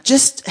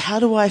 Just how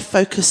do I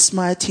focus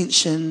my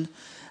attention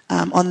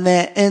on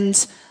that? And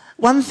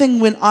one thing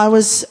when I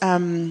was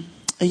a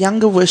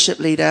younger worship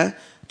leader,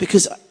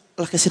 because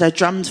like I said, I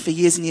drummed for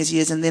years and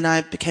years, and then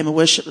I became a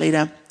worship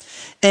leader.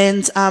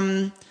 And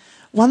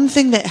one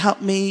thing that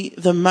helped me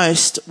the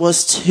most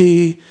was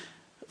to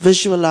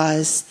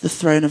visualize the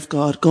throne of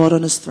God, God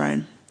on his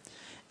throne,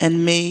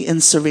 and me in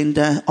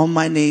surrender on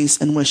my knees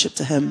and worship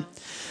to him.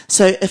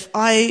 So if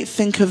I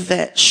think of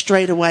that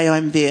straight away,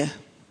 I'm there.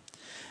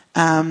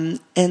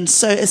 And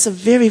so it's a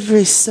very,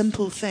 very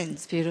simple thing.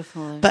 It's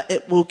beautiful. But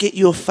it will get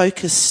your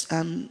focus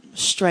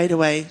straight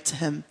away to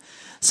him.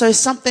 So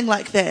something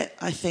like that,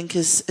 I think,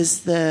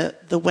 is the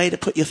way to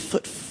put your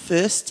foot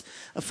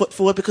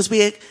forward, because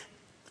we're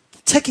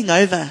ticking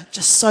over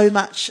just so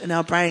much in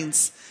our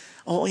brains,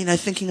 or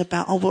thinking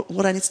about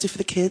what I need to do for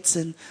the kids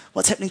and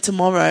what's happening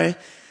tomorrow,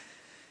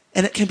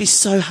 and it can be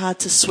so hard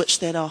to switch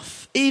that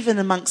off, even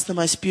amongst the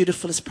most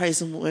beautifulest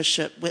praise and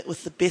worship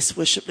with the best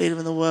worship leader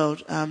in the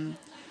world.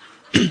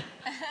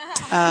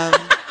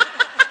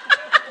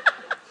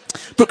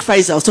 Brooke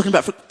Fraser. I was talking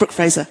about Brooke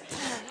Fraser.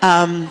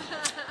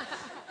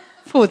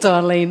 Poor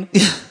Darlene.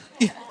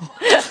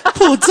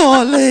 Poor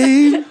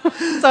Darlene.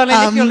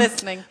 Darlene, if you're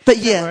listening. But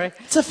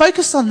to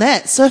focus on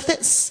that. So if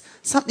that's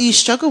something you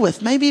struggle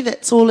with, maybe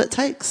that's all it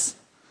takes.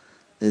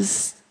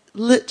 Is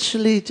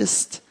literally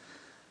just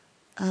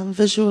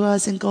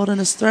visualizing God on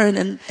his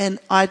throne. And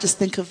I just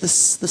think of the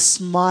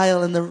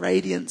smile and the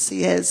radiance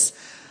he has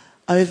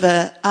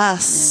over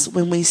us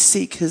when we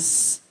seek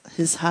his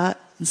heart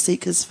and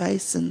seek his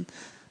face. And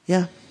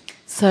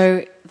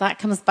So that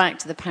comes back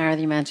to the power of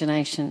the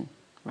imagination,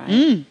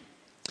 right?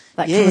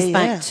 That comes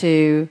back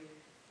to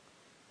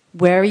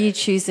what are you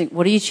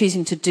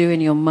choosing to do in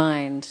your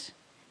mind?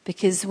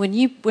 Because when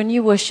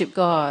you worship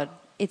God,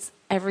 it's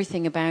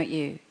everything about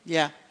you.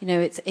 Yeah. You know,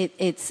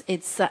 it's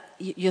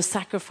you're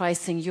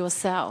sacrificing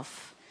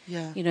yourself.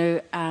 Yeah. You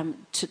know,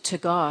 to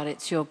God.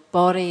 It's your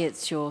body,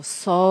 it's your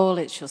soul,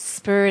 it's your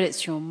spirit,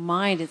 it's your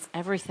mind, it's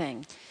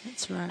everything.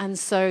 That's right. And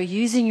so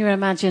using your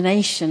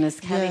imagination, as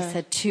Kelly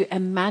said, to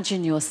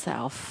imagine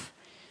yourself,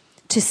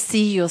 to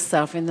see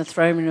yourself in the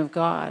throne room of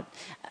God.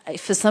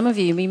 For some of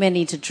you, we may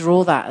need to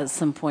draw that at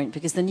some point,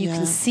 because then you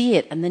can see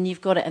it, and then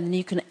you've got it, and then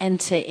you can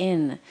enter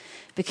in.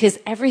 Because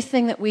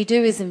everything that we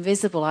do is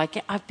invisible.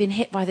 I've been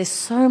hit by this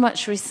so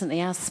much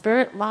recently. Our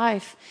spirit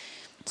life,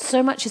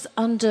 so much is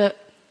under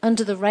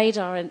the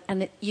radar,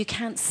 and you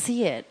can't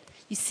see it.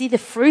 You see the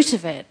fruit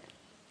of it,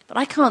 but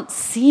I can't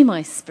see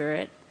my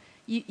spirit.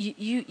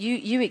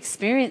 You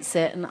experience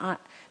it,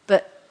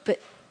 but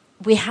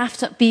we have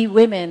to be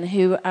women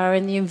who are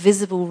in the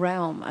invisible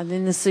realm and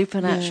in the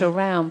supernatural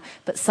realm.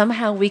 But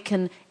somehow we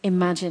can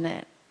imagine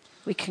it.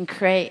 We can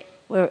create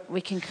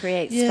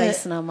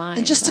space in our mind.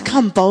 And just to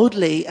come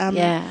boldly,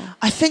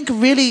 I think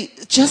really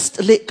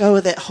just let go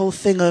of that whole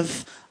thing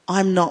of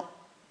I'm not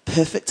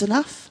perfect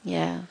enough.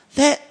 Yeah.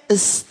 That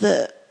is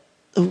the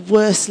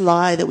worst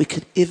lie that we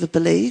could ever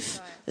believe.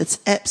 Right. It's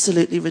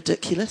absolutely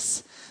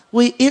ridiculous.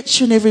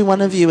 Each and every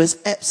one of you is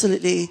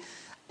absolutely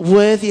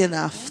worthy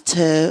enough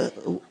to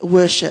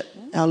worship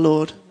our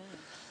Lord.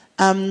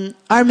 I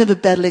remember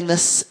battling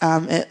this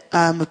at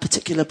a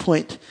particular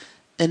point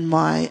in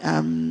my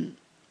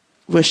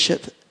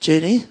worship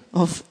journey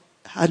of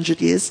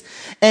 100 years.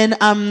 And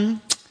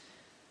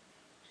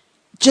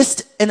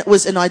it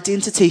was an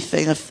identity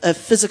thing, a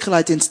physical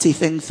identity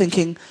thing,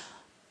 thinking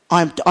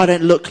I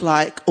don't look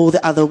like all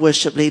the other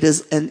worship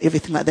leaders and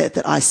everything like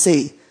that I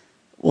see.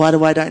 Why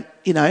do I don't,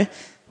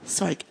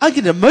 sorry, I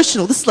get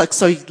emotional. This is like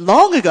so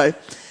long ago.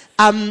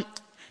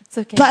 It's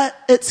okay. But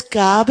it's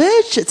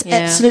garbage. It's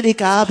absolutely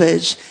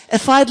garbage.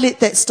 If I'd let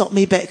that stop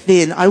me back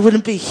then, I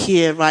wouldn't be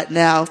here right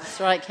now. That's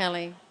right,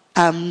 Kelly.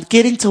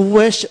 Getting to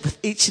worship with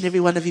each and every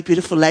one of you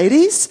beautiful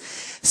ladies.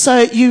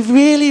 So you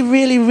really,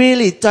 really,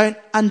 really don't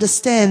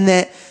understand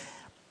that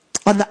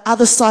on the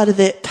other side of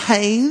that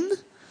pain,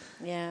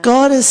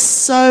 God is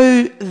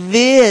so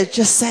there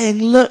just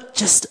saying, look,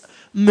 just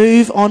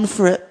move on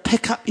for it.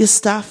 Pick up your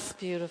stuff.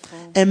 Beautiful.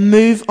 And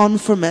move on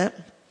from it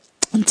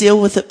and deal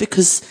with it,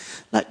 because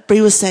like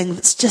Brie was saying,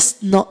 it's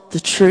just not the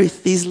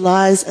truth. These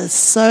lies are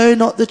so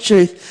not the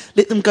truth.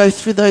 Let them go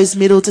through those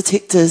metal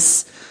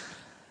detectors.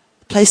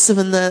 Place them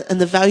in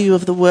the value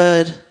of the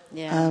word.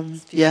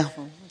 It's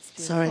beautiful.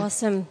 Sorry.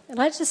 Awesome. And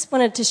I just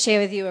wanted to share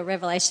with you a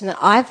revelation that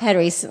I've had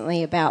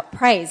recently about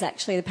praise,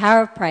 actually, the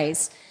power of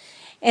praise.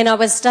 And I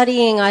was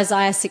studying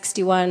Isaiah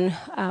 61,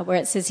 where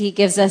it says he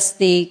gives us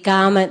the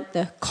garment,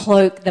 the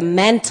cloak, the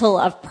mantle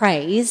of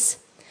praise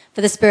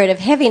for the spirit of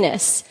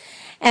heaviness.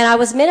 And I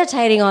was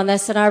meditating on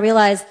this, and I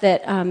realized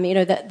that,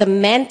 that the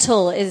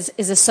mantle is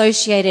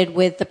associated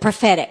with the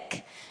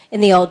prophetic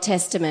in the Old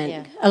Testament.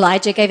 Yeah.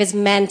 Elijah gave his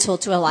mantle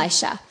to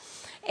Elisha.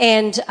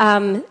 And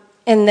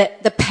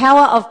the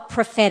power of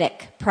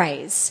prophetic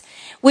praise,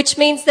 which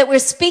means that we're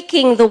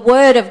speaking the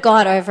word of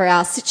God over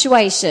our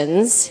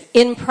situations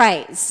in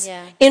praise,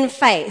 in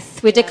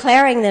faith. We're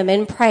declaring them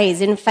in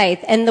praise, in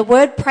faith. And the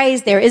word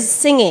praise there is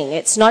singing.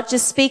 It's not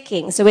just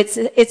speaking. So it's.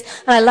 And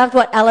I loved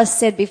what Alice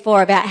said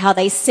before about how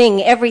they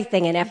sing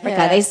everything in Africa.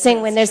 Yeah, they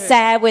sing when they're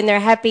sad, when they're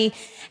happy.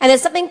 And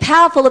there's something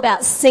powerful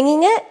about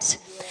singing it.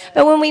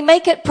 But when we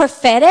make it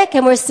prophetic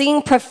and we're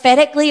singing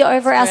prophetically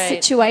over our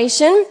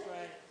situation,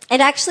 it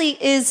actually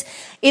is,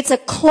 it's a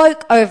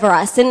cloak over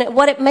us. And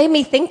what it made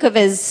me think of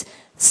is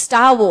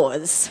Star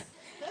Wars.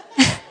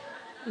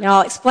 Now,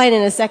 I'll explain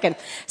in a second.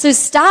 So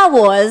Star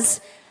Wars,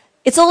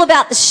 it's all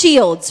about the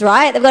shields,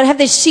 right? They've got to have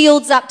their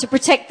shields up to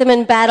protect them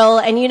in battle.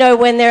 And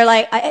when they're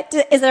like,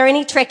 is there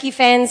any Trekkie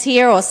fans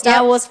here or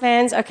Star Wars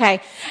fans? Okay.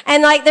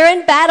 And they're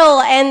in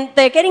battle and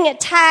they're getting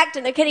attacked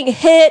and they're getting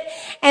hit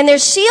and their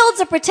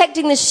shields are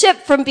protecting the ship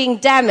from being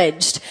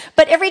damaged.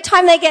 But every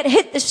time they get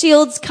hit, the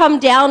shields come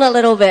down a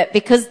little bit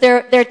because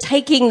they're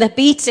taking the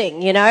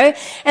beating,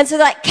 And so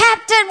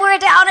Captain, we're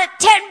down at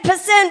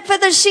 10% for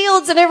the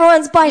shields, and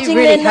everyone's biting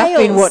their nails. You really have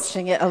been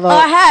watching it a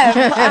lot. I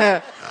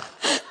have.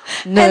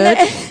 Nerd.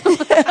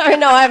 I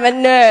know, I'm a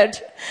nerd,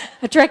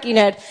 a Trekkie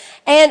nerd.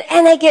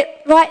 And they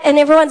get right, and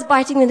everyone's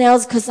biting the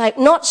nails because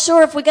not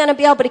sure if we're going to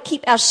be able to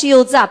keep our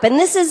shields up. And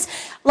this is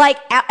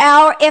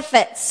our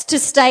efforts to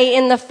stay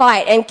in the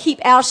fight and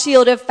keep our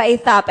shield of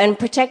faith up and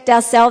protect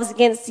ourselves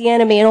against the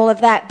enemy and all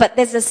of that. But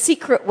there's a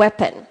secret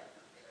weapon.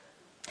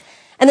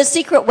 And the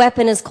secret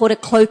weapon is called a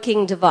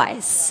cloaking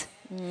device.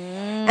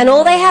 And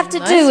all they have to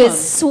do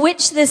is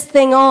switch this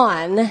thing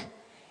on,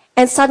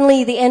 and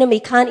suddenly the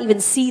enemy can't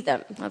even see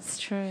them. That's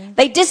true.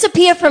 They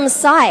disappear from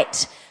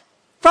sight.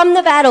 from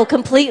the battle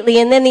completely,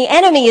 and then the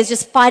enemy is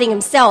just fighting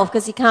himself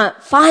because he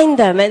can't find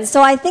them. And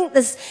so I think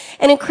there's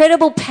an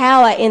incredible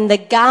power in the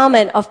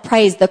garment of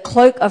praise, the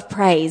cloak of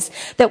praise,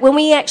 that when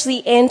we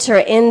actually enter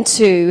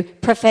into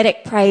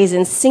prophetic praise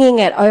and singing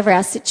it over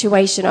our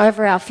situation,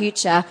 over our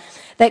future,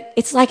 that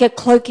it's like a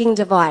cloaking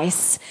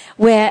device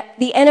where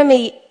the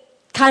enemy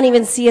can't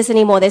even see us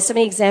anymore. There's so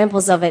many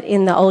examples of it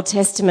in the Old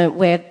Testament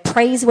where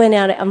praise went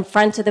out in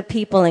front of the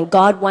people and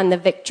God won the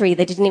victory.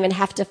 They didn't even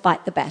have to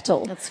fight the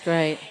battle. That's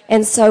great.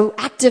 And so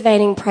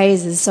activating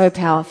praise is so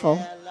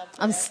powerful.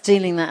 I'm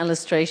stealing that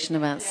illustration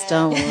about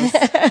Star Wars.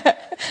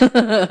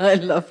 I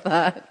love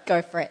that.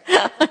 Go for it.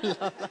 I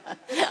love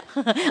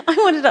that. I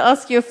wanted to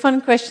ask you a fun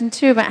question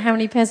too about how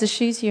many pairs of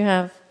shoes you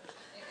have.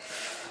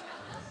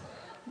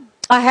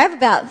 I have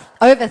about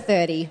over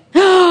 30.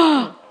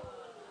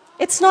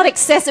 It's not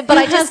excessive, but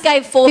I just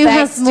gave 4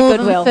 bags to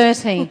Goodwill. Who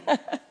has more than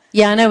 30?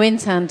 Yeah, I know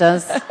Intan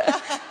does.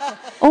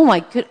 Oh my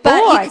good.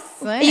 But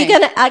are you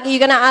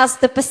gonna ask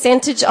the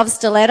percentage of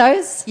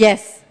stilettos?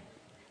 Yes.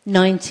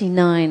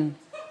 99.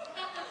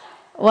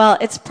 Well,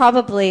 it's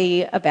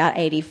probably about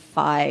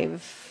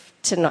 85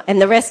 to 9,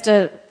 and the rest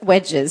are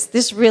wedges.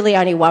 There's really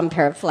only one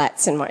pair of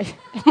flats in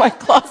my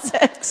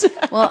closet.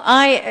 Well,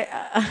 I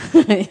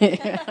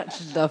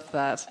love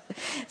that.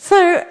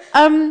 So,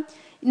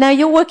 now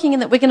you're working in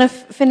that. We're going to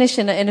finish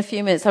in a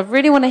few minutes. I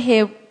really want to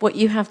hear what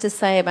you have to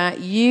say about.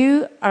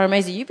 You are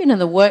amazing. You've been in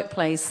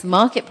the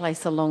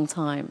marketplace a long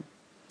time,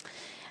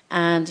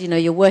 and you know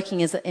you're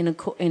working as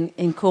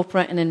in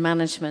corporate and in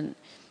management,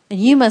 and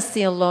you must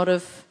see a lot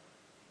of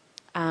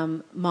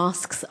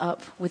masks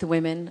up with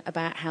women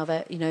about how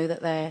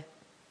they're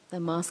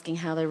masking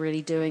how they're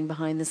really doing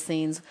behind the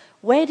scenes.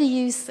 Where do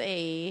you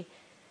see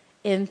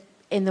in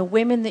the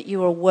women that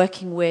you are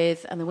working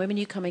with and the women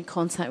you come in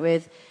contact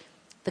with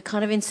the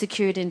kind of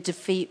insecurity and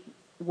defeat,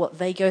 what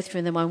they go through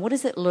in their mind? What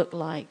does it look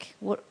like?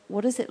 What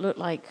does it look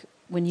like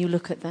when you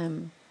look at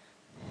them?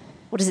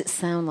 What does it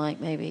sound like,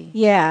 maybe?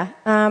 Yeah.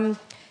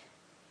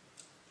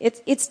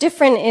 It's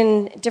different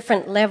in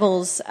different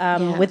levels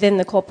within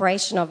the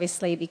corporation,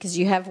 obviously, because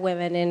you have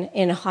women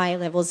in high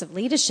levels of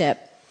leadership.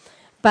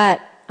 But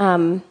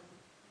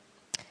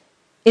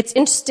it's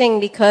interesting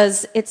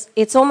because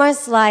it's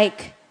almost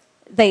like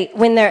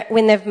when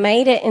they've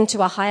made it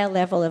into a higher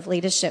level of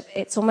leadership,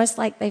 it's almost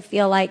like they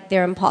feel like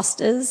they're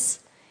imposters.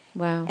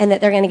 Wow. And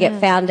that they're going to get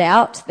found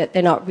out, that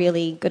they're not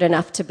really good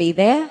enough to be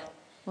there.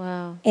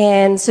 Wow.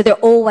 And so they're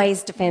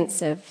always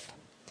defensive.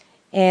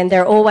 And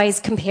they're always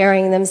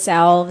comparing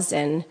themselves,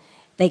 and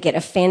they get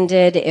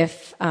offended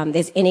if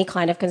there's any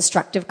kind of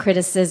constructive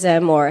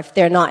criticism, or if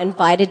they're not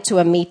invited to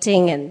a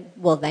meeting and,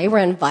 well, they were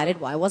invited,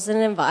 why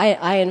wasn't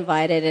I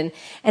invited?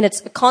 And it's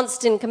a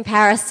constant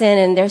comparison,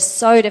 and they're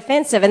so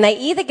defensive. And they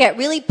either get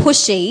really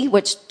pushy,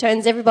 which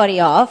turns everybody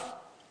off,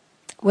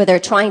 where they're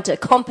trying to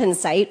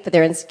compensate for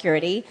their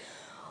insecurity,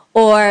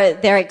 or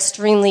they're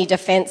extremely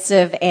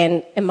defensive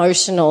and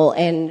emotional,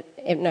 and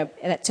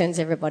that turns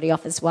everybody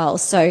off as well.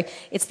 So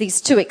it's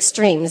these two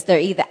extremes. They're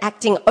either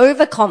acting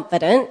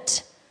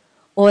overconfident,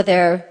 or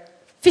they're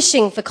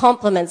fishing for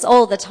compliments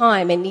all the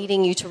time and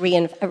needing you to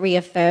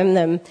reaffirm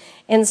them.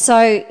 And so,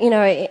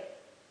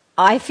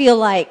 I feel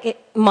like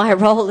my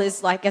role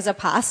is like as a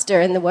pastor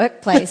in the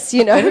workplace,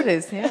 It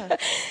is, yeah.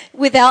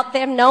 Without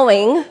them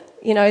knowing,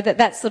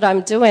 that's what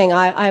I'm doing.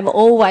 I'm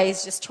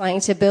always just trying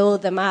to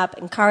build them up,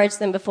 encourage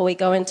them before we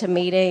go into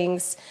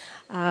meetings,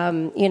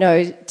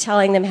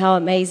 telling them how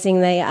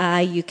amazing they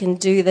are. You can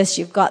do this,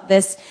 you've got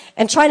this,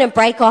 and trying to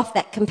break off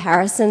that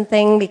comparison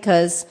thing,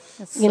 because,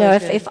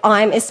 if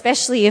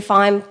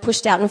I'm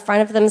pushed out in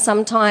front of them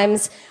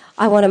sometimes,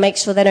 I want to make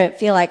sure they don't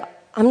feel like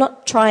I'm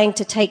not trying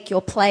to take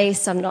your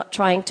place, I'm not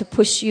trying to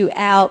push you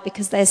out,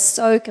 because they're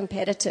so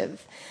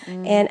competitive.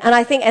 And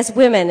I think as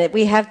women,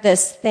 we have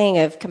this thing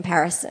of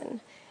comparison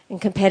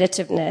and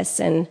competitiveness,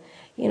 and,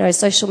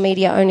 social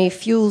media only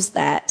fuels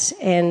that.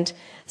 And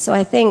so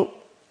I think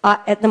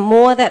the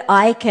more that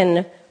I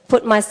can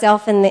put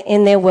myself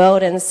in their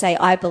world and say,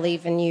 I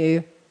believe in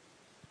you,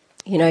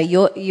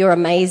 you're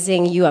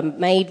amazing, you are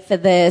made for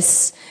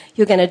this,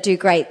 you're going to do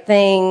great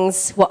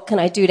things, what can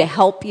I do to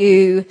help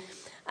you,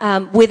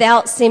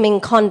 without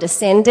seeming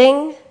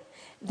condescending,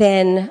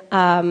 then,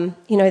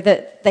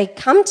 that they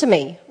come to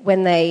me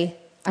when they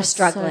are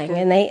struggling, so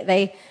and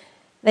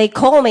they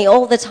call me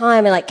all the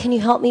time and like, can you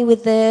help me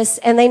with this?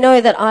 And they know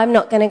that I'm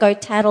not going to go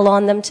tattle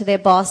on them to their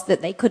boss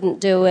that they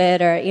couldn't do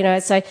it, or,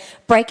 so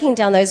breaking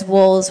down those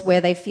walls where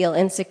they feel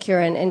insecure,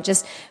 and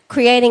just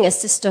creating a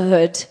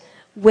sisterhood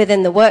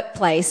within the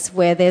workplace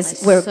where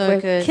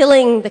we're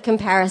killing the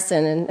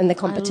comparison and the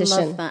competition.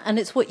 I love that. And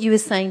it's what you were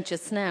saying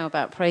just now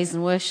about praise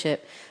and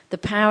worship, the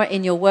power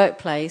in your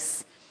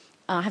workplace.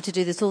 I have to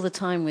do this all the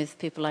time with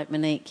people like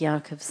Monique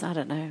Jacobs, I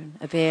don't know,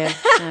 a beer.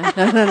 No,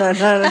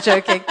 I'm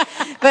joking.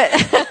 But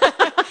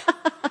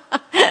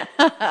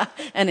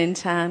and in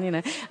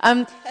town,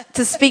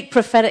 to speak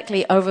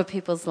prophetically over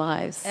people's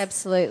lives.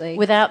 Absolutely.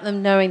 Without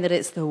them knowing that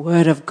it's the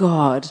word of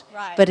God.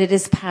 Right. But it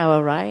is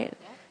power, right?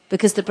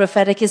 Because the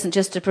prophetic isn't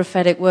just a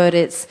prophetic word,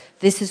 it's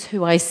this is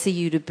who I see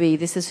you to be,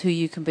 this is who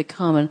you can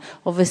become. And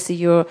obviously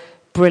you're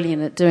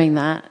brilliant at doing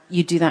that.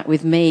 You do that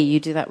with me,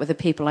 you do that with the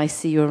people I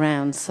see you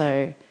around,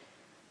 so...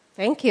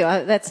 Thank you.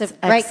 That's a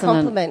great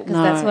compliment,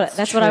 because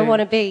that's what I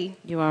want to be.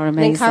 You are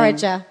amazing. An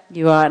encourager.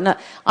 You are. No,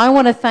 I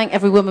want to thank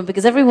every woman,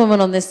 because every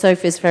woman on this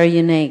sofa is very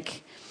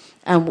unique.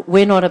 And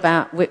we're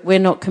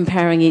not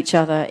comparing each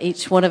other.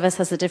 Each one of us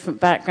has a different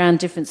background,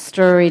 different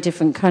story,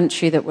 different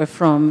country that we're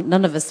from.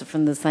 None of us are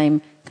from the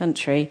same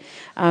country.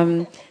 I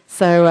don't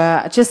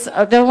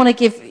want to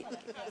give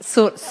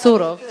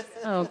sort of.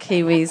 Oh,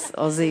 Kiwis,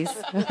 Aussies.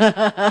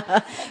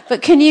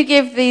 But can you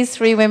give these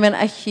three women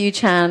a huge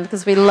hand,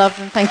 because we love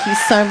them. Thank you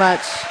so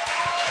much.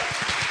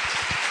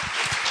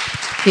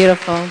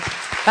 Beautiful.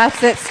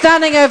 That's it.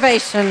 Standing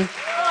ovation.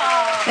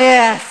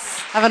 Yes.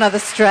 Have another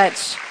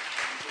stretch.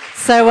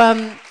 So, well,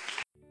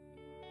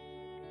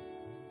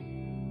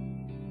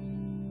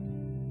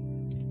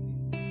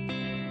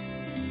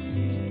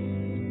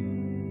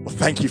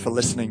 thank you for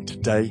listening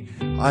today.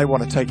 I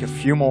want to take a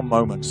few more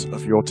moments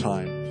of your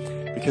time,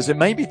 because it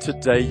may be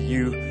today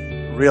you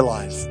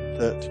realize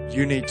that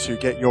you need to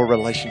get your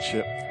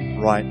relationship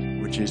right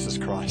with Jesus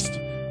Christ.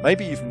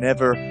 Maybe you've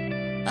never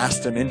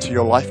asked Him into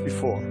your life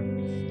before.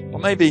 Or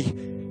maybe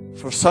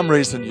for some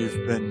reason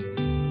you've been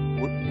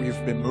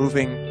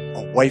moving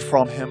away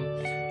from Him.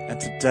 And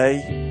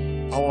today,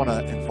 I want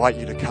to invite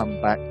you to come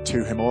back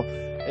to Him. Or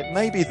it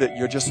may be that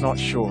you're just not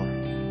sure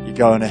you're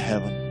going to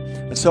heaven.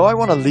 And so I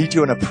want to lead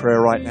you in a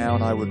prayer right now,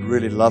 and I would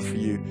really love for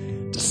you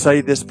to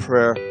say this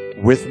prayer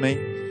with me.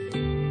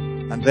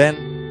 And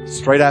then,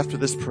 straight after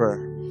this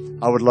prayer,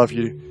 I would love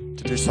you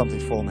to do something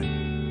for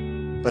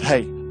me. But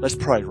hey, let's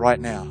pray right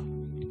now.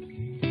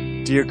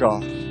 Dear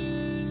God,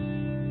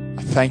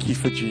 I thank you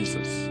for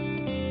Jesus.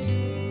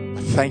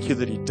 I thank you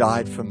that He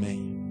died for me.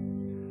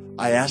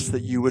 I ask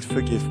that you would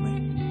forgive me.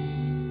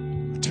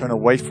 I turn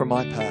away from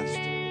my past,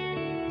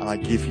 and I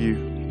give you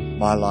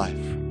my life.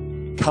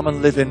 Come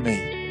and live in me.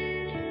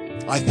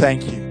 I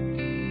thank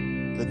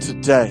you that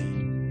today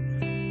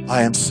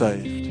I am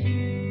saved.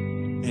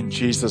 In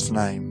Jesus'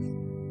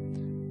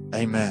 name,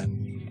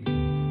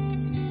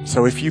 amen.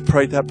 So if you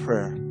prayed that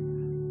prayer,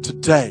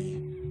 today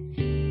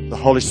the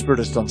Holy Spirit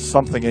has done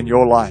something in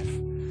your life.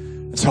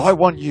 And so I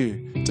want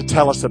you to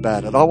tell us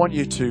about it. I want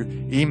you to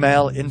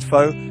email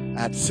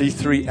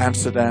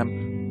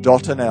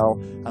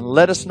info@c3amsterdam.nl and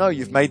let us know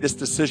you've made this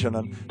decision,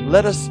 and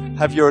let us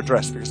have your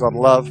address, because I'd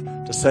love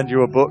to send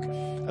you a book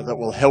that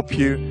will help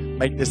you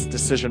make this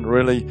decision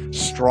really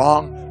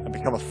strong and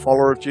become a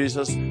follower of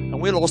Jesus.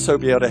 And we'll also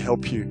be able to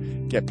help you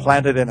get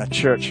planted in a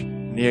church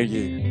near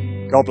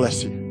you. God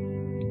bless you.